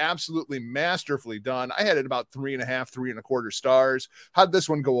was absolutely masterfully done. I had it about 3.5, 3.25 stars. How'd this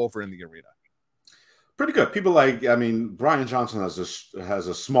one go over in the arena? Pretty good. People Brian Johnson has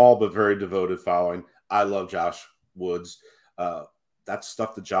a small but very devoted following. I love Josh Woods. That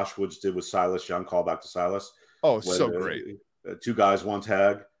stuff that Josh Woods did with Silas Young, call back to Silas. Oh, so great. Two guys, one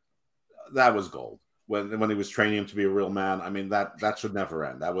tag. That was gold. When he was training him to be a real man. I mean, that should never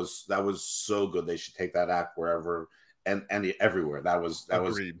end. That was so good. They should take that act wherever and everywhere. That was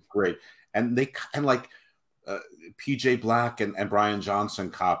great. And PJ Black and Brian Johnson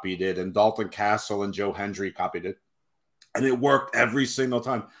copied it, and Dalton Castle and Joe Hendry copied it, and it worked every single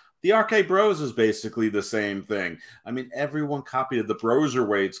time. The RK Bros is basically the same thing. I mean, everyone copied it. The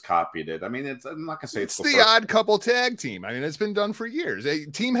Broserweights copied it. I mean, I'm not gonna say it's the odd couple tag team. I mean, it's been done for years.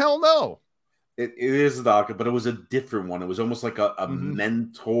 Team Hell No. It is the RK, but it was a different one. It was almost like a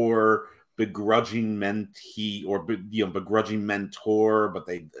mentor, begrudging mentee, or begrudging mentor. But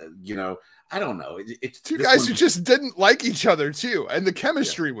they, I don't know. It's two guys who just didn't like each other too, and the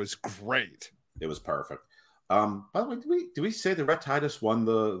chemistry was great. It was perfect. By the way, did we say that Rhett Titus won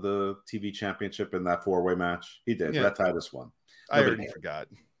the TV championship in that 4-way match? He did. Yeah. Rhett Titus won. I already forgot.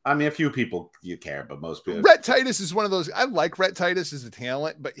 I mean, a few people you care, but most people. Rhett Titus is one of those. I like Rhett Titus as a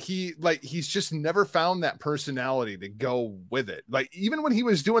talent, but he's just never found that personality to go with it. Like even when he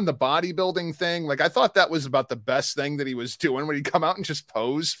was doing the bodybuilding thing, I thought that was about the best thing that he was doing when he'd come out and just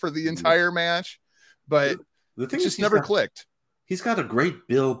pose for the entire match. But the thing just never clicked. He's got a great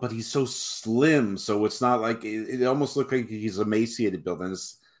build, but he's so slim, so it's not like it almost looks like he's emaciated build. And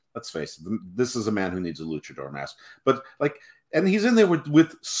let's face it, this is a man who needs a luchador mask. But and he's in there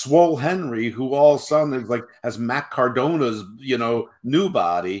with Swole Henry, who all of a sudden has Matt Cardona's new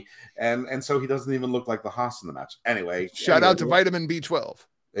body, and so he doesn't even look like the Haas in the match. Anyway, shout out to vitamin B12.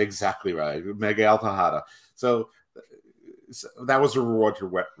 Exactly right, Mega Altahada. So that was a reward to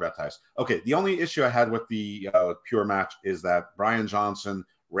Rhett Titus. Okay, the only issue I had with the pure match is that Brian Johnson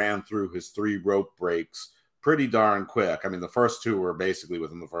ran through his 3 rope breaks pretty darn quick. I mean, the first 2 were basically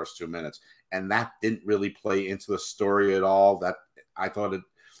within the first 2 minutes, and that didn't really play into the story at all. That I thought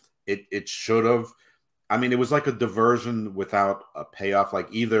it should have. I mean, it was like a diversion without a payoff.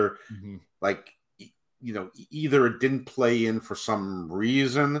 Either it didn't play in for some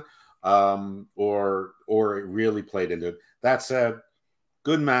reason, or it really played into it. That said,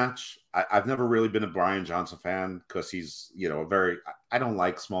 good match. I've never really been a Brian Johnson fan because he's, I don't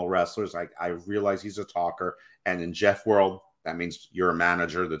like small wrestlers. I realize he's a talker. And in Jeff world, that means you're a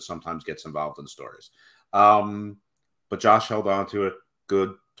manager that sometimes gets involved in stories. But Josh held on to it.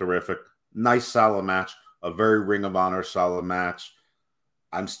 Good, terrific, nice, solid match. a very Ring of Honor solid match.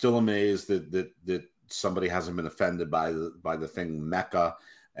 I'm still amazed that somebody hasn't been offended by the thing Mecca,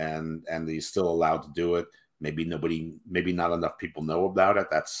 and he's still allowed to do it. Maybe not enough people know about it.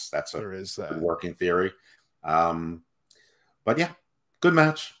 That's a working theory. But yeah, good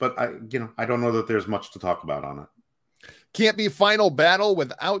match. But I don't know that there's much to talk about on it. Can't be final battle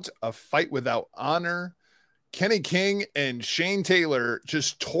without a fight without honor. Kenny King and Shane Taylor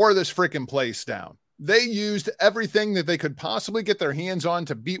just tore this freaking place down. They used everything that they could possibly get their hands on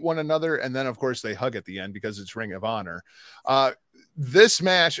to beat one another. And then, of course, they hug at the end because it's Ring of Honor. This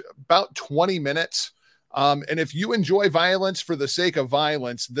match, about 20 minutes. And if you enjoy violence for the sake of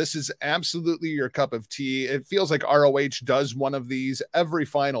violence, this is absolutely your cup of tea. It feels like ROH does one of these every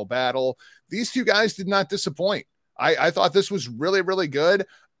final battle. These two guys did not disappoint. I thought this was really, really good.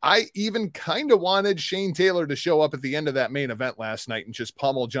 I even kind of wanted Shane Taylor to show up at the end of that main event last night and just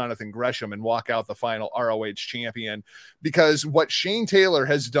pummel Jonathan Gresham and walk out the final ROH champion, because what Shane Taylor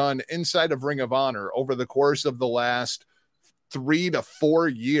has done inside of Ring of Honor over the course of the last 3 to 4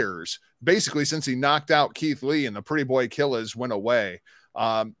 years, basically since he knocked out Keith Lee and the Pretty Boy Killers went away,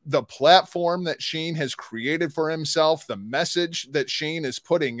 the platform that Shane has created for himself, the message that Shane is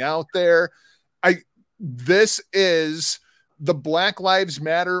putting out there, this is the Black Lives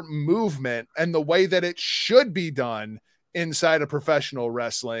Matter movement and the way that it should be done inside of professional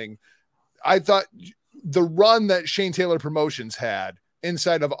wrestling. I thought the run that Shane Taylor Promotions had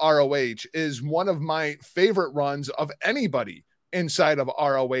inside of ROH is one of my favorite runs of anybody inside of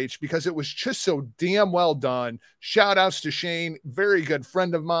ROH, because it was just so damn well done. Shout outs to Shane, very good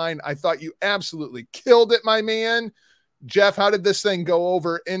friend of mine. I thought you absolutely killed it, my man. Jeff, how did this thing go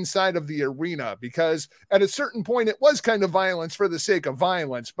over inside of the arena? Because at a certain point, it was kind of violence for the sake of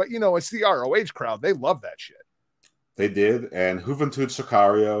violence, but it's the ROH crowd. They love that shit. They did. And Juventud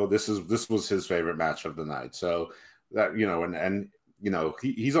Sicario, this was his favorite match of the night. So that,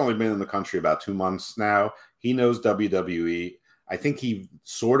 he's only been in the country about 2 months now. He knows WWE. I think he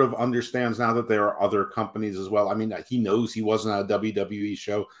sort of understands now that there are other companies as well. I mean, he knows he wasn't at a WWE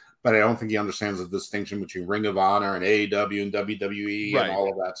show, but I don't think he understands the distinction between Ring of Honor and AEW and WWE and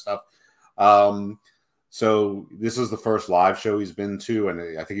all of that stuff. So this is the first live show he's been to,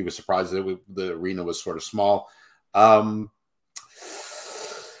 and I think he was surprised that the arena was sort of small.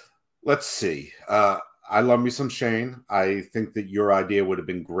 Let's see. I love me some Shane. I think that your idea would have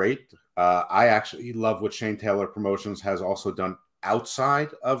been great. I actually love what Shane Taylor Promotions has also done outside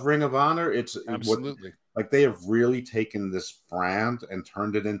of Ring of Honor. It's absolutely they have really taken this brand and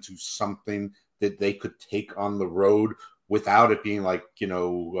turned it into something that they could take on the road without it being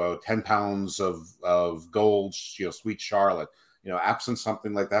 10 pounds of gold, Sweet Charlotte, absent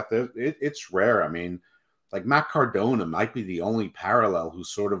something like that. It's rare. I mean, like Matt Cardona might be the only parallel who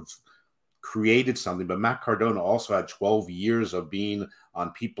sort of created something, but Matt Cardona also had 12 years of being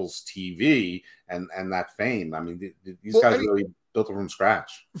on people's TV and that fame. I mean, these guys really built it from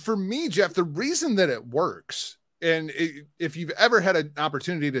scratch. For me, Jeff, the reason that it works, and if you've ever had an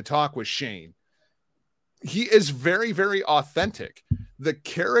opportunity to talk with Shane, he is very, very authentic. The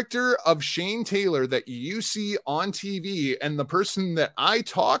character of Shane Taylor that you see on TV and the person that I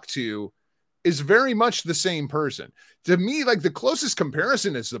talk to is very much the same person. To me, the closest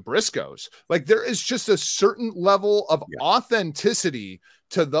comparison is the Briscoes. There is just a certain level of authenticity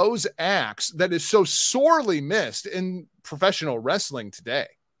to those acts that is so sorely missed in professional wrestling today.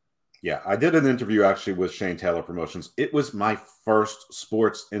 Yeah, I did an interview actually with Shane Taylor Promotions. It was my first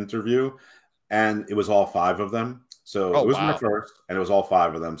sports interview, and it was all 5 of them. So it was my first, and it was all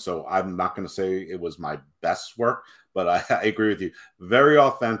 5 of them. So I'm not going to say it was my best work, but I agree with you. Very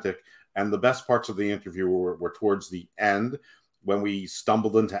authentic. And the best parts of the interview were towards the end, when we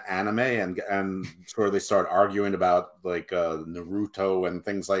stumbled into anime and sort of they started arguing about Naruto and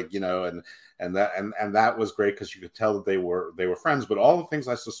things and that was great, because you could tell that they were friends. But all the things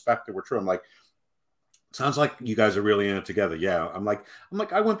I suspected were true. I'm like, sounds like you guys are really in it together. Yeah. I'm like,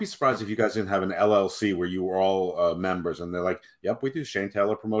 I wouldn't be surprised if you guys didn't have an LLC where you were all members. And they're like, yep, we do. Shane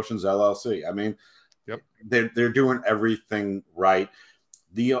Taylor Promotions LLC. I mean, yep, they're doing everything right.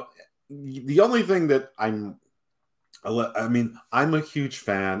 The only thing that I'm a huge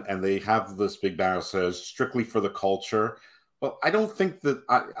fan, and they have this big banner that says strictly for the culture. Well, I don't think that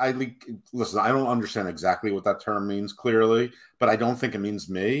listen, I don't understand exactly what that term means clearly, but I don't think it means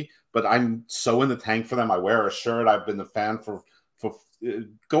me. But I'm so in the tank for them. I wear a shirt. I've been a fan for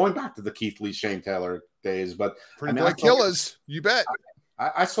going back to the Keith Lee, Shane Taylor days. But Pretty Boy Killers, you bet.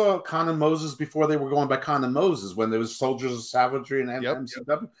 I saw Con and Moses before they were going by Con and Moses, when there was Soldiers of Savagery and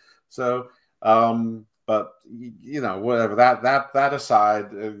MCW. So, but But whatever. That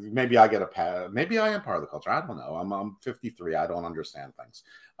aside, maybe I get a pass. Maybe I am part of the culture. I don't know. I'm 53. I don't understand things.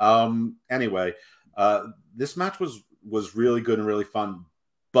 Anyway, this match was really good and really fun,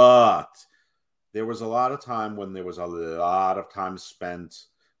 but there was a lot of time when there was a lot of time spent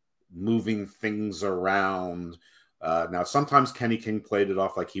moving things around. Now, sometimes Kenny King played it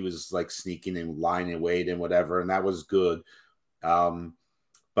off like he was like sneaking and lying in wait and whatever, and that was good.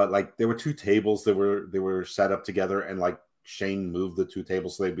 But like there were two tables that were set up together, and like Shane moved the two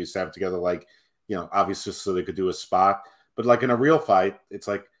tables so they'd be set up together, like, obviously so they could do a spot. But like in a real fight, it's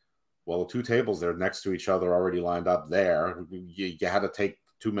like, well, the two tables, they're next to each other, already lined up there. You had to take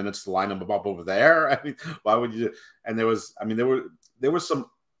 2 minutes to line them up over there. I mean, why would you? And there was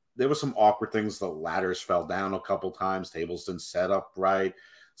some awkward things. The ladders fell down a couple times. Tables didn't set up right.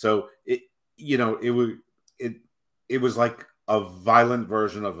 So it was like a violent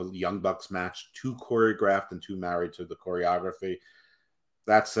version of a Young Bucks match, too choreographed and too married to the choreography.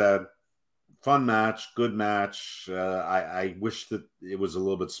 That said, fun match, good match. I wish that it was a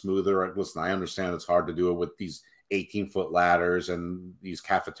little bit smoother. Listen, I understand it's hard to do it with these 18-foot ladders and these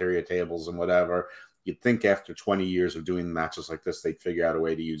cafeteria tables and whatever. You'd think after 20 years of doing matches like this, they'd figure out a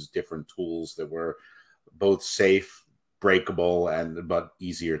way to use different tools that were both safe, breakable, but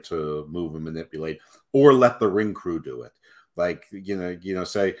easier to move and manipulate, or let the ring crew do it. Like,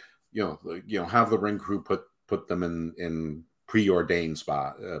 say, have the ring crew put them in preordained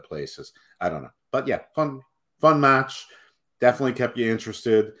places. I don't know. But yeah, fun match. Definitely kept you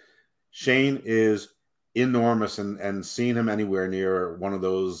interested. Shane is enormous, and seeing him anywhere near one of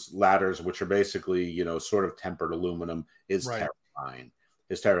those ladders, which are basically, sort of tempered aluminum, is terrifying.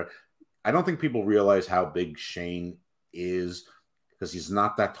 It's terrifying. I don't think people realize how big Shane is, because he's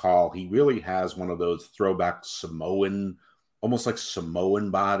not that tall. He really has one of those throwback Samoan, almost like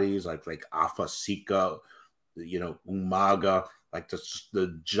Samoan bodies, like Afa Sika, Umaga, like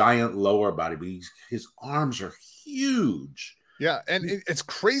the giant lower body, but his arms are huge. Yeah, and it's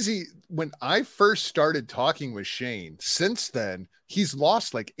crazy. When I first started talking with Shane, since then, he's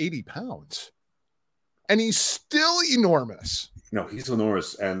lost like 80 pounds. And he's still enormous. No, he's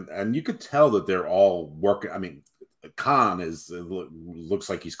enormous. And you could tell that they're all working. I mean, Khan looks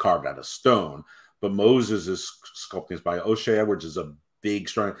like he's carved out of stone, but Moses is sculpting his body. O'Shea Edwards is a big,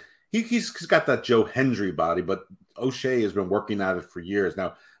 strong. He's got that Joe Hendry body, but O'Shea has been working at it for years.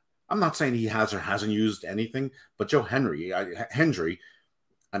 Now, I'm not saying he has or hasn't used anything, but Joe Hendry,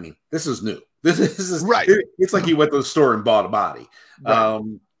 I mean, this is new. This is right. It's like he went to the store and bought a body. Right.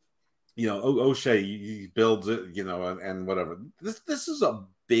 O'Shea, he builds it, and whatever. This is a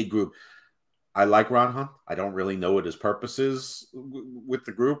big group. I like Ron Hunt. I don't really know what his purpose is with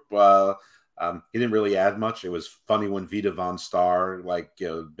the group. He didn't really add much. It was funny when Vita Von Starr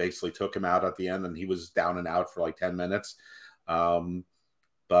basically took him out at the end, and he was down and out for like 10 minutes.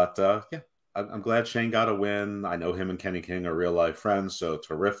 But I'm glad Shane got a win. I know him and Kenny King are real life friends, so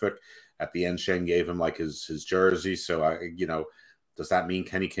terrific. At the end, Shane gave him like his jersey. So does that mean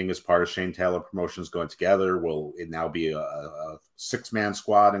Kenny King is part of Shane Taylor Promotions going together? Will it now be a 6-man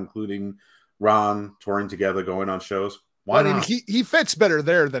squad, including Ron, touring together, going on shows? Why not? He fits better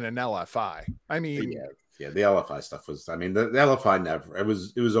there than an LFI. I mean, yeah, the LFI stuff was. I mean, the LFI never. It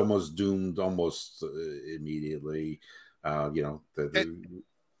was almost doomed almost immediately.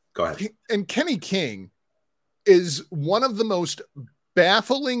 Go ahead. And Kenny King is one of the most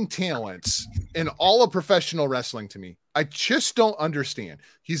baffling talents in all of professional wrestling to me. I just don't understand.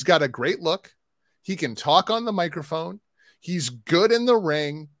 He's got a great look. He can talk on the microphone. He's good in the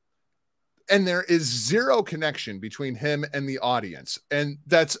ring. And there is zero connection between him and the audience. And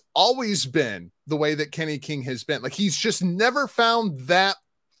that's always been the way that Kenny King has been. Like, he's just never found that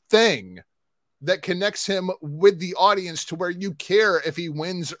thing that connects him with the audience to where you care if he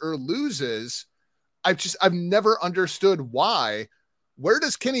wins or loses. I've never understood why. Where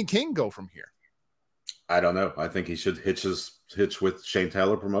does Kenny King go from here? I don't know. I think he should hitch with Shane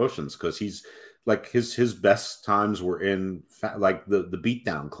Taylor Promotions, because he's like his best times were in like the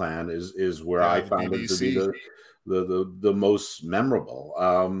Beatdown Clan is where I found him to be the most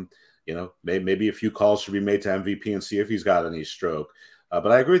memorable. Maybe a few calls should be made to MVP and see if he's got any stroke.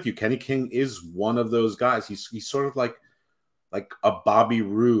 But I agree with you. Kenny King is one of those guys. He's sort of like a Bobby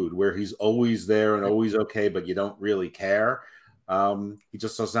Roode, where he's always there and always okay, but you don't really care. He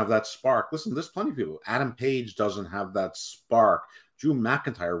just doesn't have that spark. Listen, there's plenty of people. Adam Page doesn't have that spark. Drew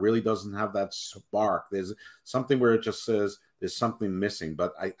McIntyre really doesn't have that spark. There's something where it just says there's something missing.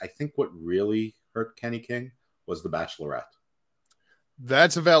 But I think what really hurt Kenny King was the Bachelorette.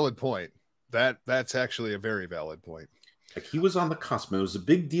 That's a valid point. That's actually a very valid point. Like, he was on the cusp. It was a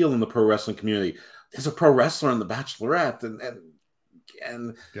big deal in the pro wrestling community. there's a pro wrestler in The Bachelorette, and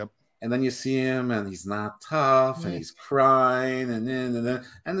Yep. And then you see him, and he's not tough, and he's crying,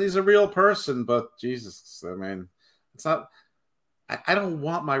 and he's a real person. But Jesus, I mean, it's not. I don't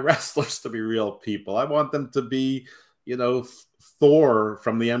want my wrestlers to be real people. I want them to be, Thor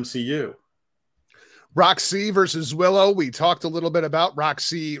from the MCU. Roxy versus Willow. We talked a little bit about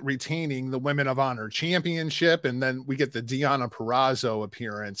Roxy retaining the Women of Honor championship, and then we get the Deonna Purrazzo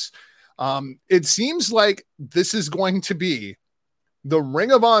appearance. It seems like this is going to be the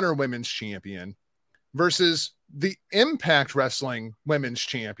Ring of Honor Women's Champion versus the Impact Wrestling Women's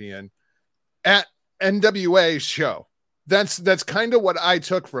Champion at NWA's show. That's kind of what I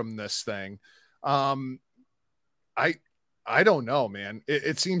took from this thing. I don't know, man.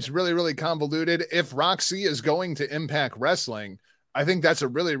 It seems really, really convoluted. If Roxy is going to Impact Wrestling, I think that's a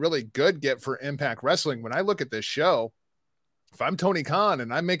really, really good get for Impact Wrestling. When I look at this show, if I'm Tony Khan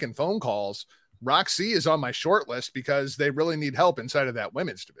and I'm making phone calls, Roxy is on my short list because they really need help inside of that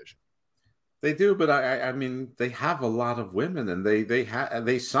women's division. They do, but I mean, they have a lot of women, and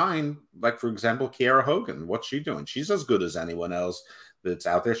they sign, like, for example, Kiera Hogan. What's she doing? She's as good as anyone else that's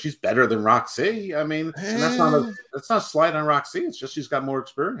out there. She's better than Roxy. I mean, and that's not a slight on Roxy. It's just she's got more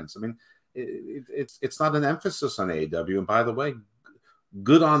experience. I mean, it's not an emphasis on AEW. And by the way,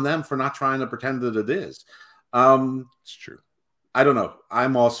 good on them for not trying to pretend that it is. It's true. I don't know.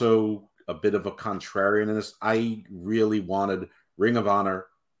 I'm also a bit of a contrarian in this. I really wanted Ring of Honor,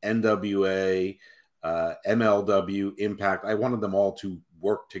 NWA, MLW, Impact. I wanted them all to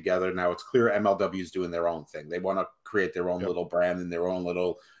work together. Now it's clear MLW is doing their own thing. They want to create their own little brand in their own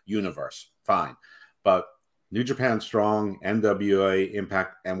little universe. Fine. But New Japan Strong, NWA,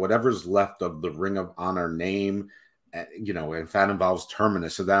 Impact, and whatever's left of the Ring of Honor name, if that involves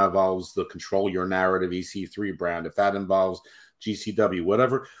Terminus, if that involves the Control Your Narrative EC3 brand, if that involves GCW,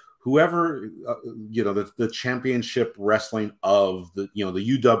 whoever, the championship wrestling of the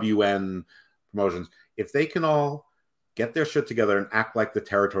UWN promotions, if they can all get their shit together and act like the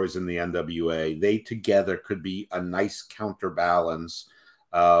territories in the NWA, they together could be a nice counterbalance.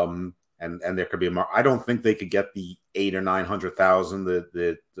 And there could be I don't think they could get the 800,000 or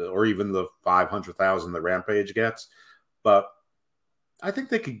 900,000 or even the 500,000 that Rampage gets, but I think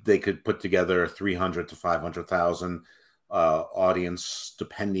they could put together 300 to 500,000 audience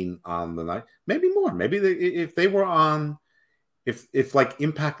depending on the night, maybe more. Maybe if they were on, if like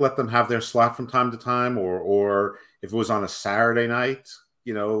Impact let them have their slot from time to time, or if it was on a Saturday night,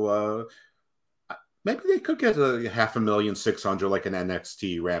 maybe they could get a 500,600 like an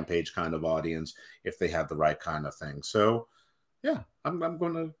NXT Rampage kind of audience if they had the right kind of thing. So yeah, I'm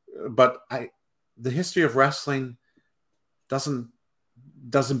going to, but the history of wrestling doesn't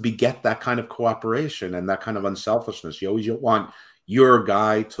beget that kind of cooperation and that kind of unselfishness. You always want your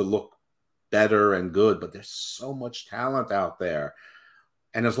guy to look better and good, but there's so much talent out there.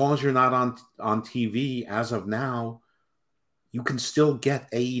 And as long as you're not on TV as of now, you can still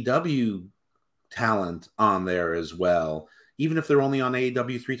get AEW talent on there as well, even if they're only on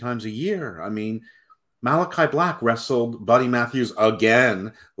AEW 3 times a year. I mean, Malachi Black wrestled Buddy Matthews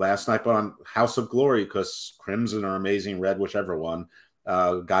again last night on House of Glory because Crimson or Amazing Red, whichever one,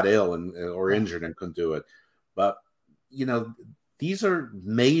 got ill or injured and couldn't do it. But, these are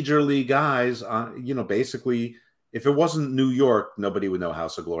major league guys. Basically, if it wasn't New York, nobody would know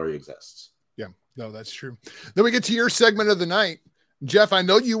House of Glory exists. Yeah, no, that's true. Then we get to your segment of the night. Jeff, I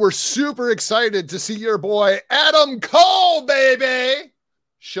know you were super excited to see your boy Adam Cole, baby,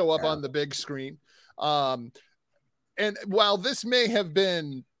 show up on the big screen. And while this may have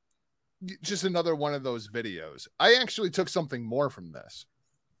been just another one of those videos, I actually took something more from this.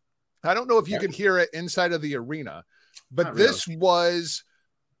 I don't know if you could hear it inside of the arena, but this was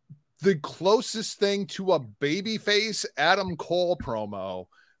the closest thing to a babyface Adam Cole promo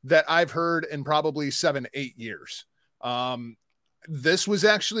that I've heard in probably 7-8 years. This was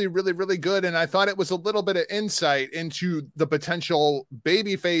actually really, really good. And I thought it was a little bit of insight into the potential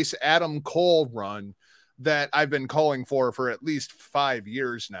babyface Adam Cole run that I've been calling for at least 5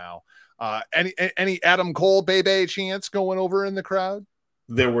 years now. Any Adam Cole baby chance going over in the crowd?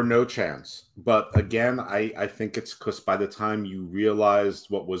 There were no chance. But again, I think it's because by the time you realized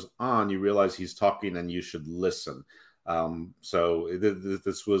what was on, you realize he's talking and you should listen. So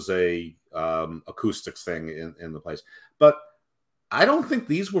this was a acoustics thing in the place. But I don't think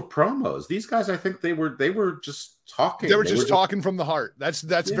these were promos. These guys, I think they were just talking. They were just talking from the heart. That's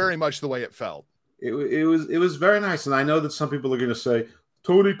very much the way it felt. It was very nice. And I know that some people are going to say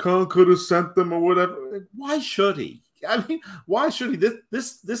Tony Khan could have sent them or whatever. Why should he? I mean, why should he?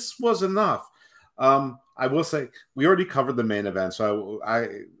 This was enough. I I will say we already covered the main event. So I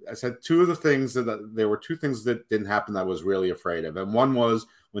said two of the things there were two things that didn't happen that I was really afraid of. And one was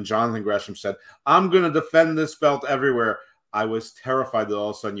when Jonathan Gresham said, I'm going to defend this belt everywhere. I was terrified that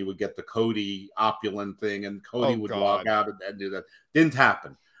all of a sudden you would get the Cody opulent thing and Cody would walk out and do that. Didn't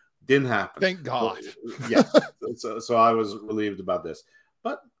happen. Thank God. Yeah. So I was relieved about this.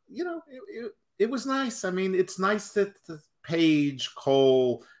 But, it was nice. I mean, it's nice that Paige,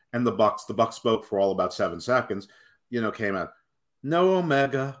 Cole, and the Bucks spoke for all about 7 seconds, came out. No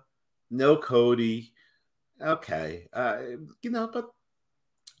Omega, no Cody. Okay.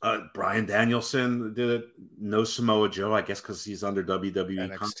 But Bryan Danielson did it. No Samoa Joe, I guess, because he's under WWE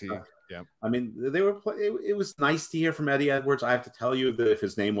NXT. contract. Yeah. I mean, it was nice to hear from Eddie Edwards. I have to tell you that if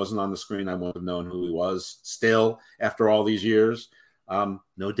his name wasn't on the screen, I wouldn't have known who he was still after all these years.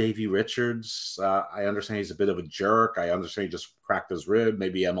 No Davey Richards. I understand he's a bit of a jerk. I understand he just cracked his rib.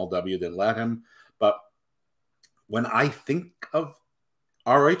 Maybe MLW didn't let him. But when I think of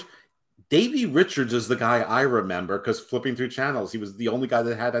ROH, Davey Richards is the guy I remember because flipping through channels, he was the only guy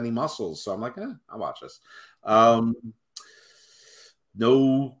that had any muscles. So I'm like, I'll watch this.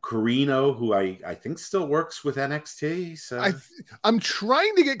 No Carino, who I think still works with NXT. So I'm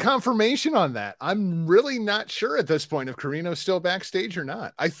trying to get confirmation on that. I'm really not sure at this point if Carino's still backstage or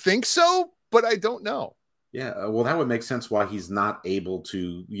not. I think so, but I don't know. Yeah, well, that would make sense why he's not able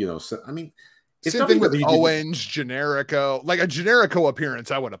to, I mean, same thing with Owens, Generico. Like a Generico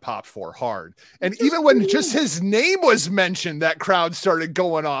appearance, I would have popped for hard. And even when just his name was mentioned, that crowd started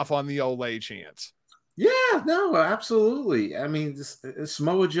going off on the Olay chants. Yeah, no, absolutely. I mean,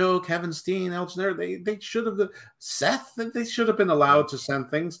 Samoa Joe, Kevin Steen, El Generico, they should have, Seth, they should have been allowed to send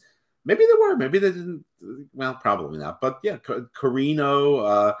things. Maybe they were, maybe they didn't. Well, probably not. But yeah,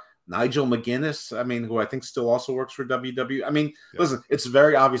 Carino, Nigel McGuinness, I mean, who I think still also works for WWE. I mean, Listen, it's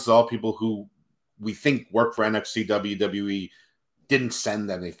very obvious all people who we think work for NXT, WWE didn't send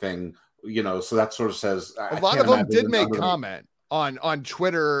anything, so that sort of says a lot of them did make comment on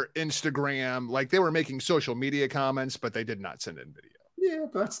Twitter, Instagram, like they were making social media comments, but they did not send in video. Yeah,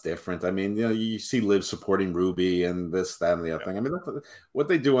 but that's different. I mean, you see Liv supporting Ruby and this, that, and the other thing. I mean, what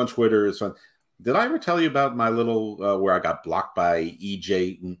they do on Twitter is fun. Did I ever tell you about my little where I got blocked by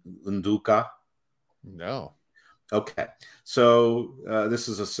EJ Nduka? No. Okay, so this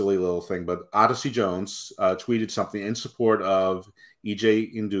is a silly little thing, but Odyssey Jones tweeted something in support of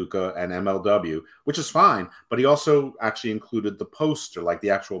EJ Nduka and MLW, which is fine, but he also actually included the poster, like the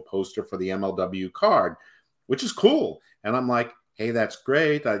actual poster for the MLW card, which is cool. And I'm like, hey, that's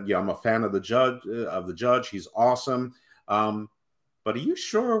great. I'm a fan of the judge. He's awesome. But are you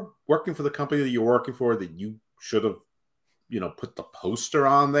sure working for the company that you're working for that you should have put the poster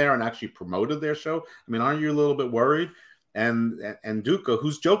on there and actually promoted their show? I mean, aren't you a little bit worried? And Duca,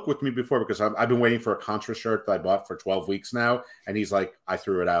 who's joked with me before, because I've been waiting for a Contra shirt that I bought for 12 weeks now, and he's like, I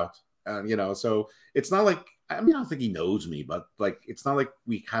threw it out. So it's not like, I mean, I don't think he knows me, but like, it's not like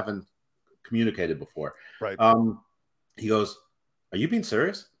we haven't communicated before. Right. He goes, are you being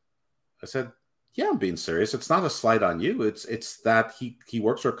serious? I said, yeah, I'm being serious. It's not a slight on you. It's that he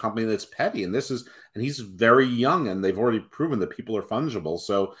works for a company that's petty, and he's very young, and they've already proven that people are fungible.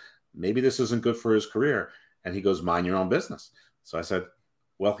 So maybe this isn't good for his career. And he goes, mind your own business. So I said,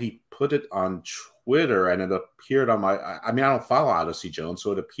 well, he put it on Twitter, and it appeared on I don't follow Odyssey Jones,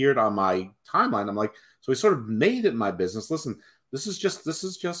 so it appeared on my timeline. I'm like, so he sort of made it my business. Listen, this is just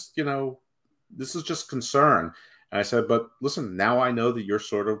concern. And I said, but listen, now I know that you're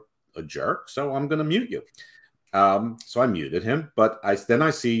sort of a jerk, so I'm going to mute you. So I muted him, but then I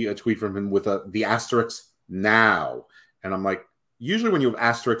see a tweet from him with the asterisk now, and I'm like, usually when you have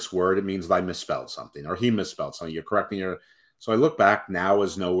asterisk word, it means that I misspelled something or he misspelled something. You're correcting your. So I look back. Now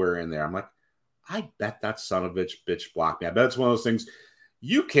is nowhere in there. I'm like, I bet that son of a bitch blocked me. I bet it's one of those things.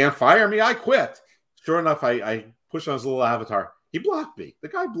 You can't fire me. I quit. Sure enough, I push on his little avatar. He blocked me. The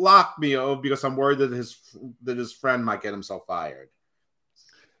guy blocked me because I'm worried that his friend might get himself fired.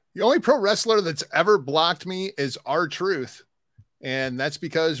 The only pro wrestler that's ever blocked me is R-Truth. And that's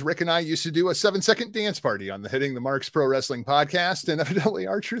because Rick and I used to do a 7-second dance party on the Hitting the Marks Pro Wrestling podcast. And evidently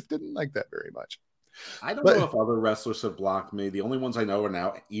R-Truth didn't like that very much. I don't know if other wrestlers have blocked me. The only ones I know are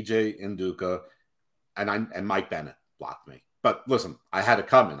now EJ Nduka and Mike Bennett blocked me. But listen, I had it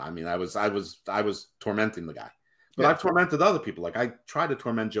coming. I mean, I was tormenting the guy. But I've tormented other people. Like I try to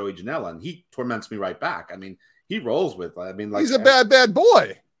torment Joey Janela, and he torments me right back. I mean, he rolls with. I mean, like he's a bad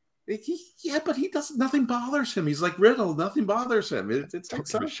boy. But he doesn't. Nothing bothers him. He's like Riddle. Nothing bothers him. It's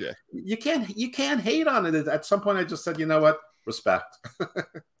like you can't hate on it. At some point, I just said, you know what? respect.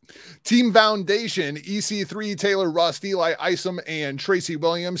 Team Foundation, EC3, Taylor Rust, Eli Isom, and Tracy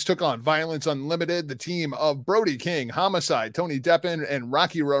Williams took on Violence Unlimited, the team of Brody King, Homicide, Tony Deppen, and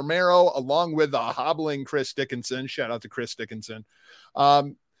Rocky Romero, along with the hobbling Chris Dickinson. Shout out to Chris Dickinson.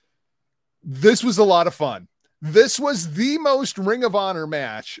 This was a lot of fun. This was the most Ring of Honor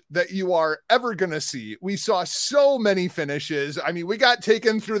match that you are ever going to see. We saw so many finishes. I mean, we got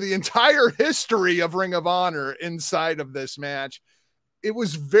taken through the entire history of Ring of Honor inside of this match. It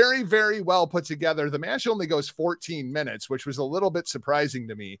was very, very well put together. The match only goes 14 minutes, which was a little bit surprising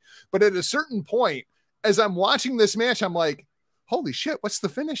to me. But at a certain point, as I'm watching this match, I'm like, holy shit, what's the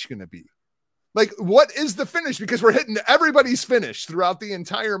finish going to be? Like, what is the finish? Because we're hitting everybody's finish throughout the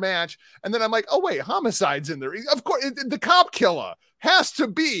entire match. And then I'm like, oh, wait, Homicide's in there. Of course, the Cop Killer has to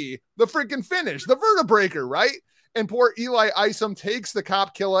be the freaking finish, the Vertebreaker, right? And poor Eli Isom takes the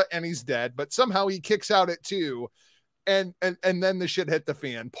Cop Killer and he's dead, but somehow he kicks out at 2. And then the shit hit the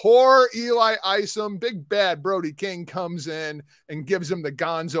fan. Poor Eli Isom, big bad Brody King comes in and gives him the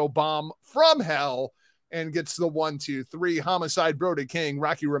Gonzo bomb from hell and gets the 1, 2, 3. Homicide, Brody King,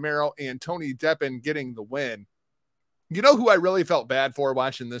 Rocky Romero, and Tony Deppen getting the win. You know who I really felt bad for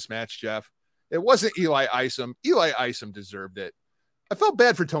watching this match, Jeff? It wasn't Eli Isom. Eli Isom deserved it. I felt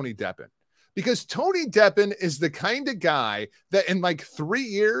bad for Tony Deppen because Tony Deppen is the kind of guy that in like 3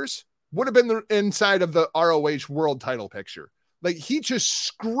 years would have been the inside of the ROH world title picture. Like, he just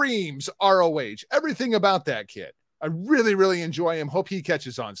screams ROH. Everything about that kid. I really, really enjoy him. Hope he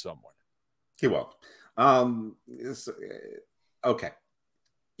catches on somewhere. He will. Okay.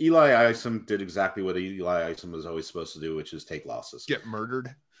 Eli Isom did exactly what Eli Isom was always supposed to do, which is take losses. Get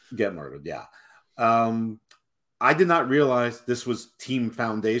murdered, yeah. I did not realize this was Team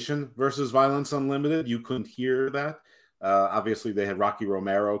Foundation versus Violence Unlimited. You couldn't hear that. Obviously, they had Rocky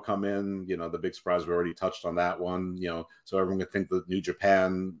Romero come in. You know, the big surprise, we already touched on that one. You know, so everyone would think that New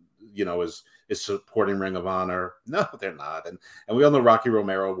Japan, you know, is supporting Ring of Honor. No, they're not. And we all know Rocky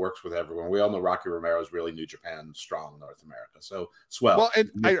Romero works with everyone. We all know Rocky Romero is really New Japan strong North America. So swell. Well, and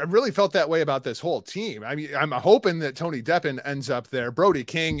I really felt that way about this whole team. I mean, I'm hoping that Tony Deppen ends up there. Brody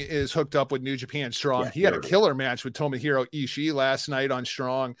King is hooked up with New Japan Strong. Yeah, he had a killer match with Tomohiro Ishii last night on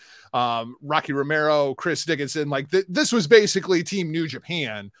Strong. Rocky Romero, Chris Dickinson. Like this was basically Team New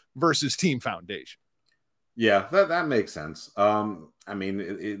Japan versus Team Foundation. Yeah, that makes sense. I mean,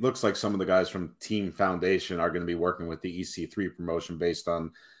 it looks like some of the guys from Team Foundation are going to be working with the EC3 promotion based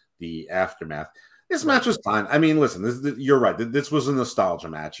on the aftermath. This match was fine. I mean, listen, you're right. This was a nostalgia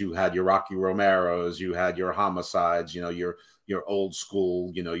match. You had your Rocky Romeros, you had your Homicides, you know, your old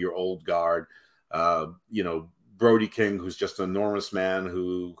school, you know, your old guard, you know, Brody King, who's just an enormous man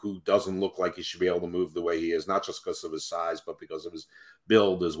who doesn't look like he should be able to move the way he is, not just because of his size, but because of his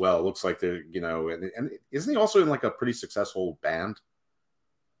build as well. It looks like they're, you know, and isn't he also in like a pretty successful band?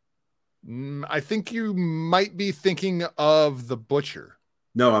 I think you might be thinking of The Butcher.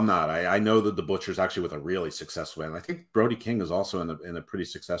 No, I'm not. I know that The Butcher's actually with a really successful band. I think Brody King is also in a pretty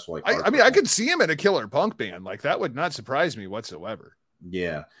successful. Like, I mean, I could see him in a killer punk band. Like that would not surprise me whatsoever.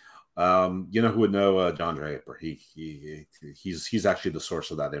 Yeah. You know who would know John Draper? He's actually the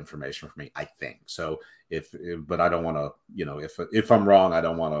source of that information for me, I think. So but I don't want to, you know, if I'm wrong, I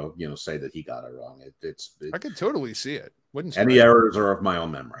don't want to, you know, say that he got it wrong. I could totally see it. Wouldn't any errors are of my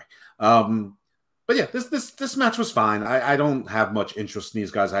own memory. But yeah, this match was fine. I don't have much interest in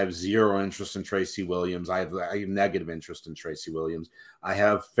these guys. I have zero interest in Tracy Williams. I have negative interest in Tracy Williams. I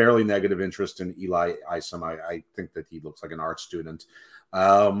have fairly negative interest in Eli Isom. I think that he looks like an art student.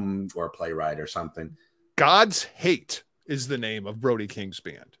 Or a playwright or something. God's Hate is the name of Brody King's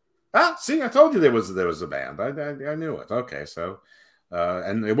band. See, I told you there was a band. I knew it. Okay, so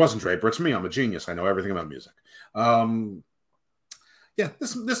and it wasn't Draper. It's me. I'm a genius. I know everything about music. Yeah,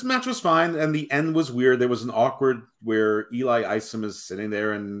 this match was fine, and the end was weird. There was an awkward where Eli Isom is sitting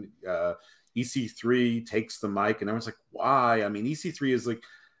there, and EC3 takes the mic, and everyone's like, "Why?" I mean, EC3 is like,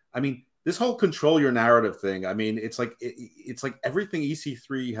 I mean. This whole control your narrative thing, I mean, it's like everything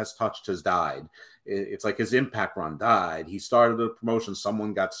EC3 has touched has died. It's like his Impact run died. He started a promotion,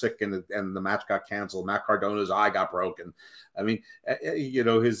 someone got sick, and the match got canceled. Matt Cardona's eye got broken. I mean, you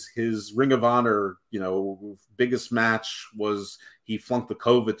know, his Ring of Honor, you know, biggest match was he flunked the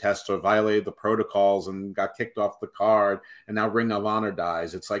COVID test or violated the protocols and got kicked off the card, and now Ring of Honor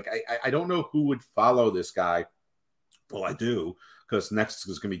dies. It's like I don't know who would follow this guy. Well, I do. Because next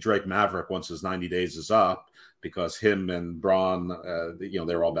is going to be Drake Maverick once his 90 days is up, because him and Braun, you know,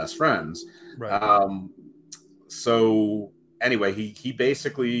 they're all best friends. Right. So anyway, he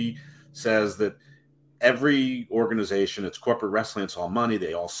basically says that every organization, it's corporate wrestling, it's all money,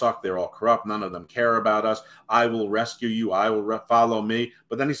 they all suck, they're all corrupt, none of them care about us. I will rescue you, I will follow me.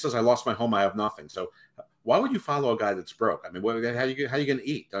 But then he says, I lost my home, I have nothing. So why would you follow a guy that's broke? I mean, how you going to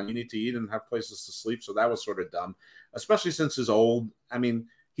eat? Don't you need to eat and have places to sleep? So that was sort of dumb, especially since his old, I mean,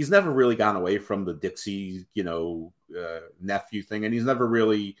 he's never really gone away from the Dixie, nephew thing, and he's never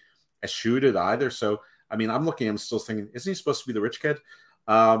really eschewed it either. So, I mean, I'm looking, I'm still thinking, isn't he supposed to be the rich kid?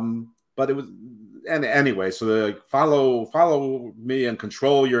 But it was, and anyway, so they're like, follow me and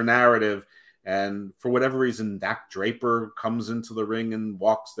control your narrative. And for whatever reason, Dak Draper comes into the ring and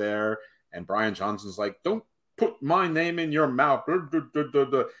walks there, and Brian Johnson's like, don't put my name in your mouth.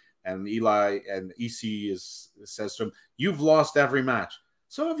 And Eli and EC says to him, you've lost every match.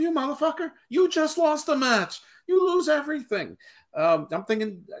 So have you, motherfucker. You just lost a match. You lose everything. I'm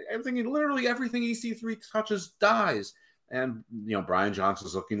thinking literally everything EC3 touches dies. And, Brian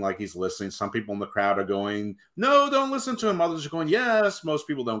Johnson's looking like he's listening. Some people in the crowd are going, no, don't listen to him. Others are going, yes. Most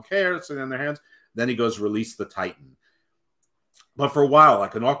people don't care. It's in their hands. Then he goes, release the Titan. But for a while,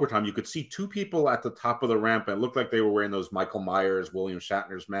 like an awkward time, you could see two people at the top of the ramp. And it looked like they were wearing those Michael Myers, William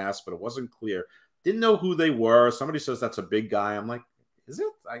Shatner's masks, but it wasn't clear. Didn't know who they were. Somebody says that's a big guy. I'm like, is it?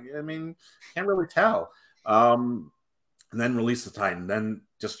 I mean, can't really tell. And then release the Titan. Then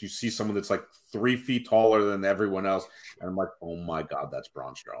just you see someone that's like 3 feet taller than everyone else. And I'm like, oh my God, that's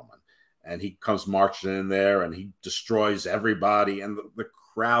Braun Strowman. And he comes marching in there and he destroys everybody. And the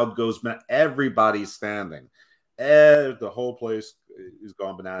crowd goes, man, everybody's standing. The whole place is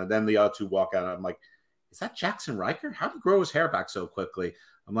gone banana. Then the other two walk out. And I'm like, is that Jackson Riker? How did he grow his hair back so quickly?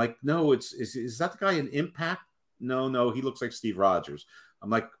 I'm like, no, is that the guy in Impact? No, he looks like Steve Rogers. I'm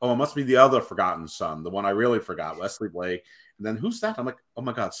like, oh, it must be the other forgotten son, the one I really forgot, Wesley Blake. And then who's that? I'm like, oh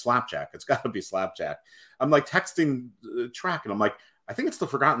my God, Slapjack. It's got to be Slapjack. I'm like texting Track, and I'm like, I think it's the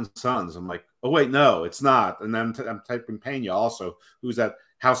Forgotten Sons. I'm like, oh wait, no, it's not. And then I'm typing Pena also, who's at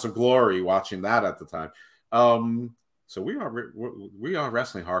House of Glory, watching that at the time. So we are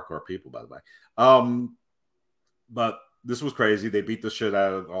wrestling hardcore people, by the way. But this was crazy. They beat the shit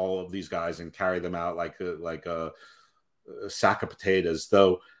out of all of these guys and carried them out like a sack of potatoes.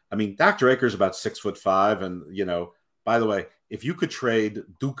 Though, I mean, Dak Draper's about 6'5", and by the way, if you could trade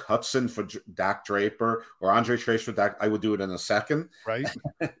Duke Hudson for Dak Draper or Andre Trace for Dak, I would do it in a second. Right.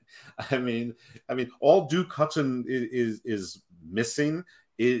 I mean, all Duke Hudson is missing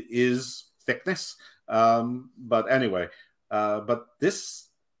is thickness. But anyway, but this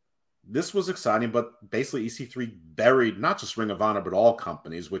was exciting, but basically EC3 buried not just Ring of Honor, but all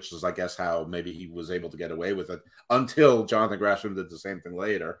companies, which is, I guess, how maybe he was able to get away with it until Jonathan Gresham did the same thing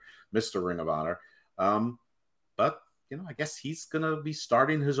later, Mr. Ring of Honor. But, I guess he's going to be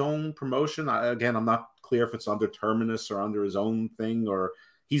starting his own promotion. Again, I'm not clear if it's under Terminus or under his own thing, or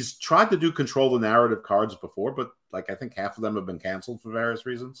he's tried to do Control the Narrative cards before, but I think half of them have been canceled for various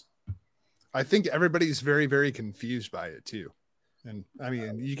reasons. I think everybody's very, very confused by it too. And I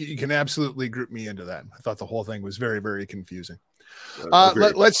mean, you can absolutely group me into that. I thought the whole thing was very, very confusing.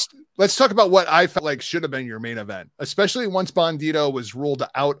 Let's talk about what I felt like should have been your main event, especially once Bandito was ruled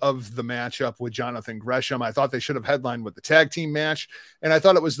out of the matchup with Jonathan Gresham. I thought they should have headlined with the tag team match, and I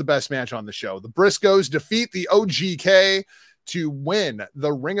thought it was the best match on the show. The Briscoes defeat the OGK to win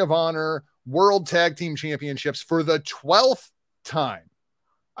the Ring of Honor World Tag Team Championships for the 12th time,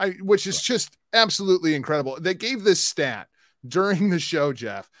 which is just absolutely incredible. They gave this stat during the show,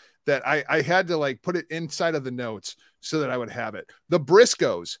 Jeff, that I had to put it inside of the notes so that I would have it. The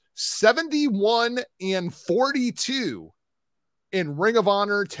Briscoes 71-42 in Ring of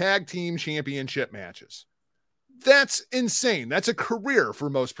Honor Tag Team Championship matches. That's insane. That's a career for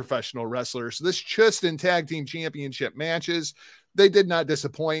most professional wrestlers. This just in tag team championship matches. They did not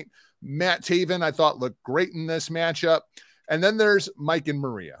disappoint. Matt Taven, I thought, looked great in this matchup. And then there's Mike and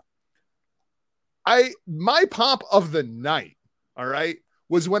Maria. My pop of the night, all right,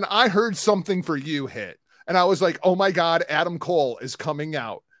 was when I heard Something for You hit. And I was like, oh my God, Adam Cole is coming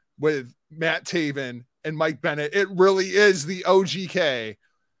out with Matt Taven and Mike Bennett. It really is the OGK.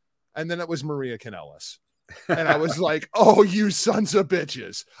 And then it was Maria Kanellis. And I was like, oh, you sons of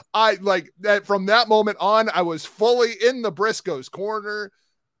bitches. I like that from that moment on, I was fully in the Briscoes corner,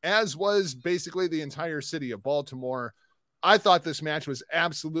 as was basically the entire city of Baltimore. I thought this match was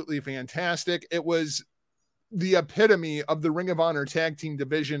absolutely fantastic. It was the epitome of the Ring of Honor tag team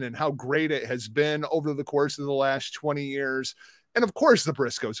division and how great it has been over the course of the last 20 years. And of course the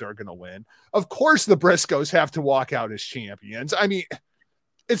Briscoes are going to win. Of course the Briscoes have to walk out as champions. I mean,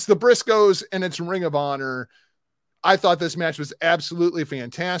 it's the Briscoes and it's Ring of Honor. I thought this match was absolutely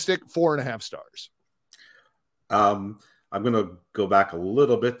fantastic. 4.5 stars. I'm going to go back a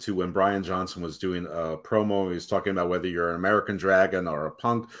little bit to when Brian Johnson was doing a promo. He was talking about whether you're an American Dragon or a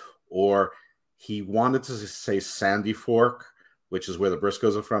Punk, or he wanted to say Sandy Fork, which is where the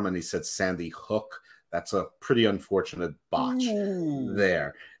Briscoes are from, and he said Sandy Hook. That's a pretty unfortunate botch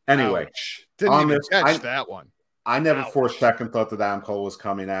there. Anyway, didn't even catch that one. I never for a second thought that Adam Cole was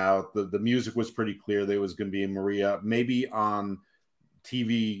coming out. The music was pretty clear. There was going to be Maria. Maybe on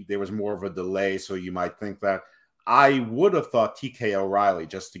TV there was more of a delay, so you might think that. I would have thought TK O'Reilly,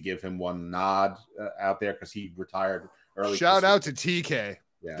 just to give him one nod out there, because he retired early. Shout out to TK.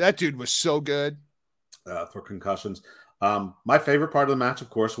 Yeah. That dude was so good. For concussions. My favorite part of the match, of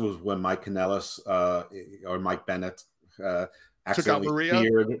course, was when Mike Kanellis or Mike Bennett accidentally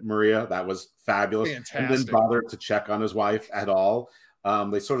speared Maria. That was fabulous. Fantastic. And didn't bother to check on his wife at all.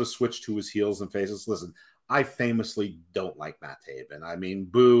 They sort of switched to his heels and faces. Listen, I famously don't like Matt Taven. I mean,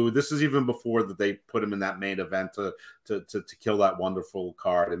 boo. This is even before that they put him in that main event to kill that wonderful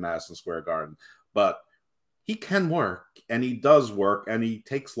card in Madison Square Garden. But he can work, and he does work, and he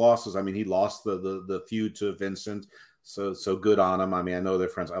takes losses. I mean, he lost the feud to Vincent, so good on him. I mean, I know they're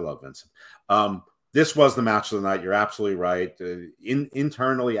friends. I love Vincent. This was the match of the night. You're absolutely right.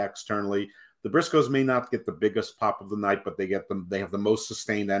 Internally, externally, the Briscoes may not get the biggest pop of the night, but they have the most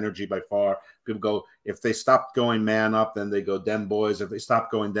sustained energy by far. People go, if they stop going man up, then they go Dem Boys. If they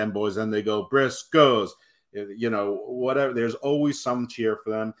stop going Dem Boys, then they go Briscoes. You know, whatever. There's always some cheer for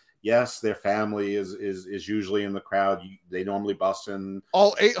them. Yes, their family is usually in the crowd. They normally bust in.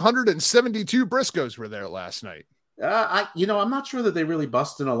 All 872 Briscoes were there last night. I'm not sure that they really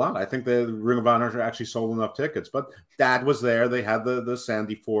bust in a lot. I think the Ring of Honor actually sold enough tickets, but Dad was there. They had the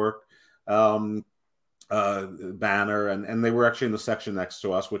Sandy Fork banner, and they were actually in the section next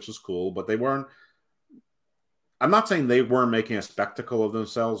to us, which is cool, but they weren't. I'm not saying they weren't making a spectacle of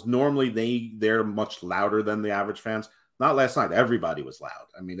themselves. Normally they're much louder than the average fans. Not last night. Everybody was loud.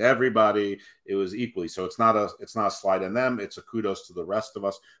 I mean, everybody, it was equally. So it's not a slight on them. It's a kudos to the rest of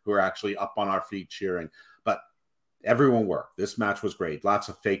us who are actually up on our feet cheering. But everyone worked. This match was great. Lots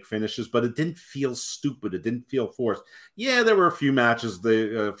of fake finishes, but it didn't feel stupid. It didn't feel forced. Yeah, there were a few matches,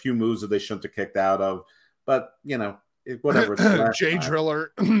 a few moves that they shouldn't have kicked out of, but whatever. Jay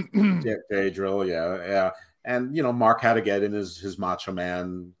Driller. Jay Drill, yeah. And Mark had to get in his Macho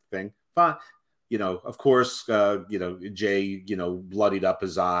Man thing. Fine. Of course, Jay, bloodied up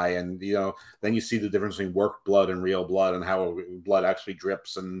his eye, and then you see the difference between worked blood and real blood, and how blood actually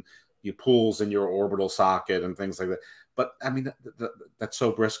drips and you pulls in your orbital socket and things like that. But I mean, that's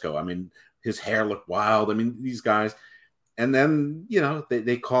so Briscoe. I mean, his hair looked wild. I mean, these guys, and then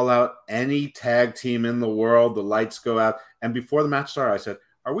they call out any tag team in the world. The lights go out, and before the match started, I said,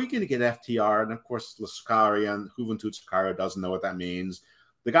 "Are we going to get FTR?" And of course, Lascaria and Juventud Sicario doesn't know what that means.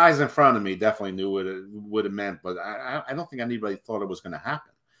 The guys in front of me definitely knew what it meant, but I don't think anybody thought it was going to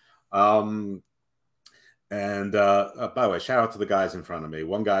happen. By the way, shout out to the guys in front of me.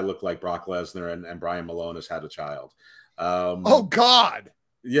 One guy looked like Brock Lesnar, and Brian Malone has had a child. Oh God!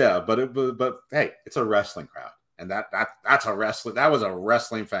 Yeah, but hey, it's a wrestling crowd, and that's a wrestling. That was a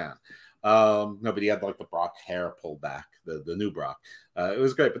wrestling fan. No, but he had like the Brock hair pulled back, the new Brock. It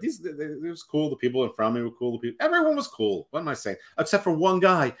was great, but it was cool. The people in front of me were cool. Everyone was cool. What am I saying? Except for one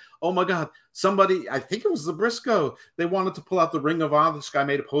guy. Oh my God! Somebody, I think it was the Briscoe. They wanted to pull out the Ring of Honor. This guy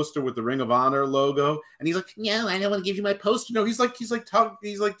made a poster with the Ring of Honor logo, and he's like, "No, I don't want to give you my poster." No, he's like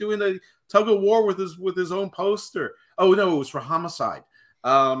doing a tug of war with his own poster. Oh no, it was for Homicide.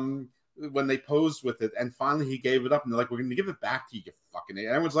 When they posed with it, and finally he gave it up, and they're like, "We're going to give it back to you, you fucking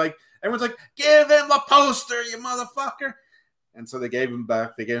idiot." Everyone's like, "Give him the poster, you motherfucker!" And so they gave him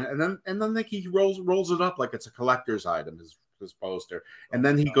back. And then like he rolls it up like it's a collector's item, his poster. And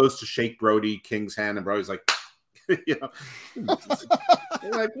then he goes to shake Brody King's hand, and Brody's like, like,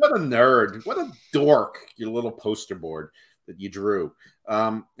 what a nerd, what a dork, your little poster board that you drew.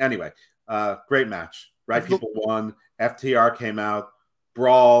 Anyway, great match. Right people won. FTR came out.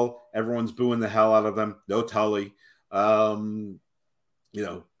 Brawl, everyone's booing the hell out of them. No Tully.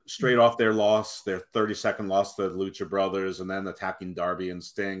 Straight off their loss, their 30-second loss to the Lucha Brothers, and then attacking Darby and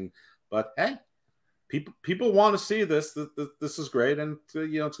Sting. But hey, people want to see this. This is great, and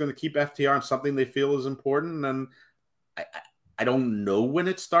it's going to keep FTR on something they feel is important. And I don't know when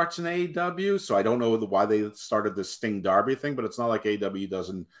it starts in AEW, so I don't know why they started this Sting Darby thing. But it's not like AEW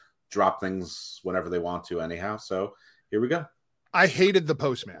doesn't drop things whenever they want to, anyhow. So here we go. I hated the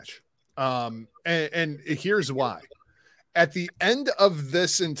post-match. And here's why. At the end of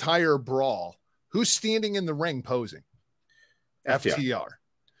this entire brawl, who's standing in the ring posing? FTR.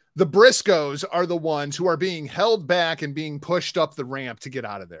 The Briscoes are the ones who are being held back and being pushed up the ramp to get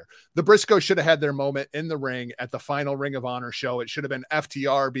out of there. The Briscoes should have had their moment in the ring at the final Ring of Honor show. It should have been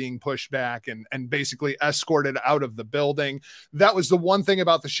FTR being pushed back and basically escorted out of the building. That was the one thing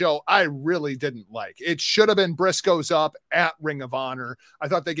about the show I really didn't like. It should have been Briscoes up at Ring of Honor. I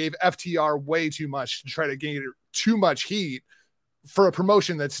thought they gave FTR way too much to try to gain too much heat for a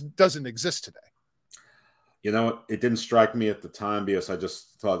promotion that doesn't exist today. You know, it didn't strike me at the time because I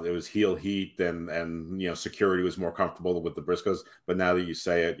just thought it was heel heat and security was more comfortable with the Briscoes. But now that you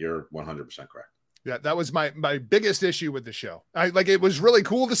say it, you're 100% correct. Yeah, that was my biggest issue with the show. It was really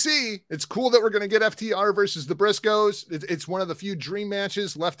cool to see. It's cool that we're going to get FTR versus the Briscoes. It's one of the few dream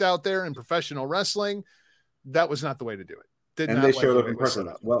matches left out there in professional wrestling. That was not the way to do it. They showed up in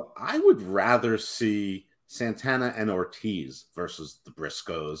person. Well, I would rather see Santana and Ortiz versus the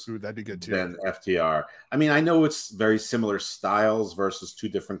Briscoes. Ooh, that'd be good too. Than FTR. I mean, I know it's very similar styles versus two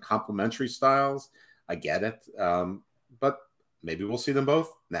different complementary styles. I get it. But maybe we'll see them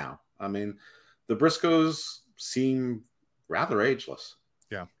both now. I mean, the Briscoes seem rather ageless.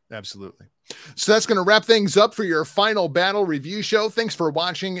 Yeah, absolutely. So that's going to wrap things up for your Final Battle review show. Thanks for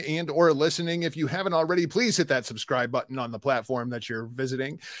watching and or listening. If you haven't already, please hit that subscribe button on the platform that you're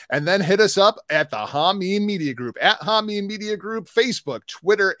visiting, and then hit us up at the Hameen Media Group, at Hameen Media Group, Facebook,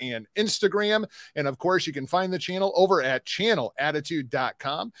 Twitter, and Instagram. And of course, you can find the channel over at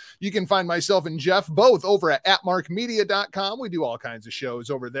channelattitude.com. You can find myself and Jeff both over at markmedia.com. We do all kinds of shows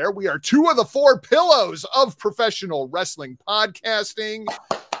over there. We are two of the four pillows of professional wrestling podcasting.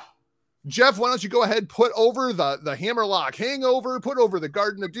 Jeff, why don't you go ahead, put over the Hammerlock Hangover, put over the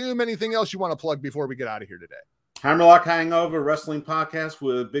Garden of Doom. Anything else you want to plug before we get out of here today? Hammerlock Hangover Wrestling Podcast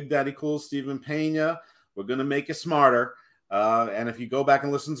with Big Daddy Cool, Stephen Pena. We're going to make you smarter. And if you go back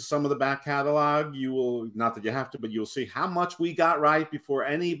and listen to some of the back catalog, you will, not that you have to, but you'll see how much we got right before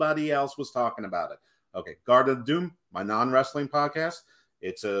anybody else was talking about it. Okay, Garden of Doom, my non-wrestling podcast.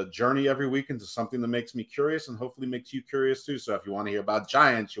 It's a journey every week into something that makes me curious and hopefully makes you curious too. So if you want to hear about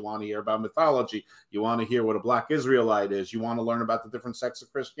giants, you want to hear about mythology, you want to hear what a Black Israelite is, you want to learn about the different sects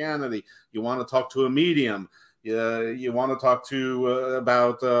of Christianity, you want to talk to a medium, you want to talk to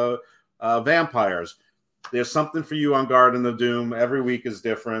about vampires. There's something for you on Garden of Doom. Every week is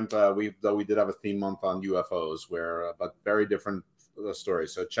different. We did have a theme month on UFOs, but very different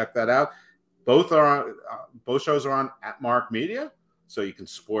stories. So check that out. Both shows are on at Mark Media. So you can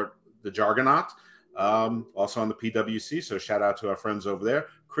support the Jargonaut, also on the PWC. So shout out to our friends over there.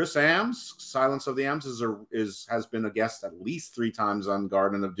 Chris Ames, Silence of the Ames, has been a guest at least 3 times on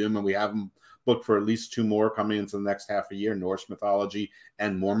Garden of Doom, and we have him booked for at least 2 more coming into the next half a year, Norse mythology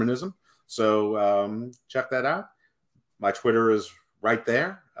and Mormonism. So check that out. My Twitter is right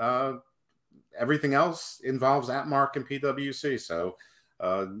there. Everything else involves at Mark and PWC. So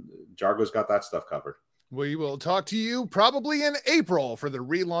Jargo's got that stuff covered. We will talk to you probably in April for the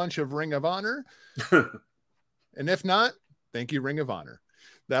relaunch of Ring of Honor. And if not, thank you, Ring of Honor.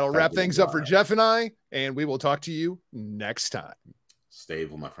 That'll wrap things up for Jeff and I, and we will talk to you next time. Stay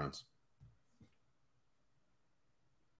evil, my friends.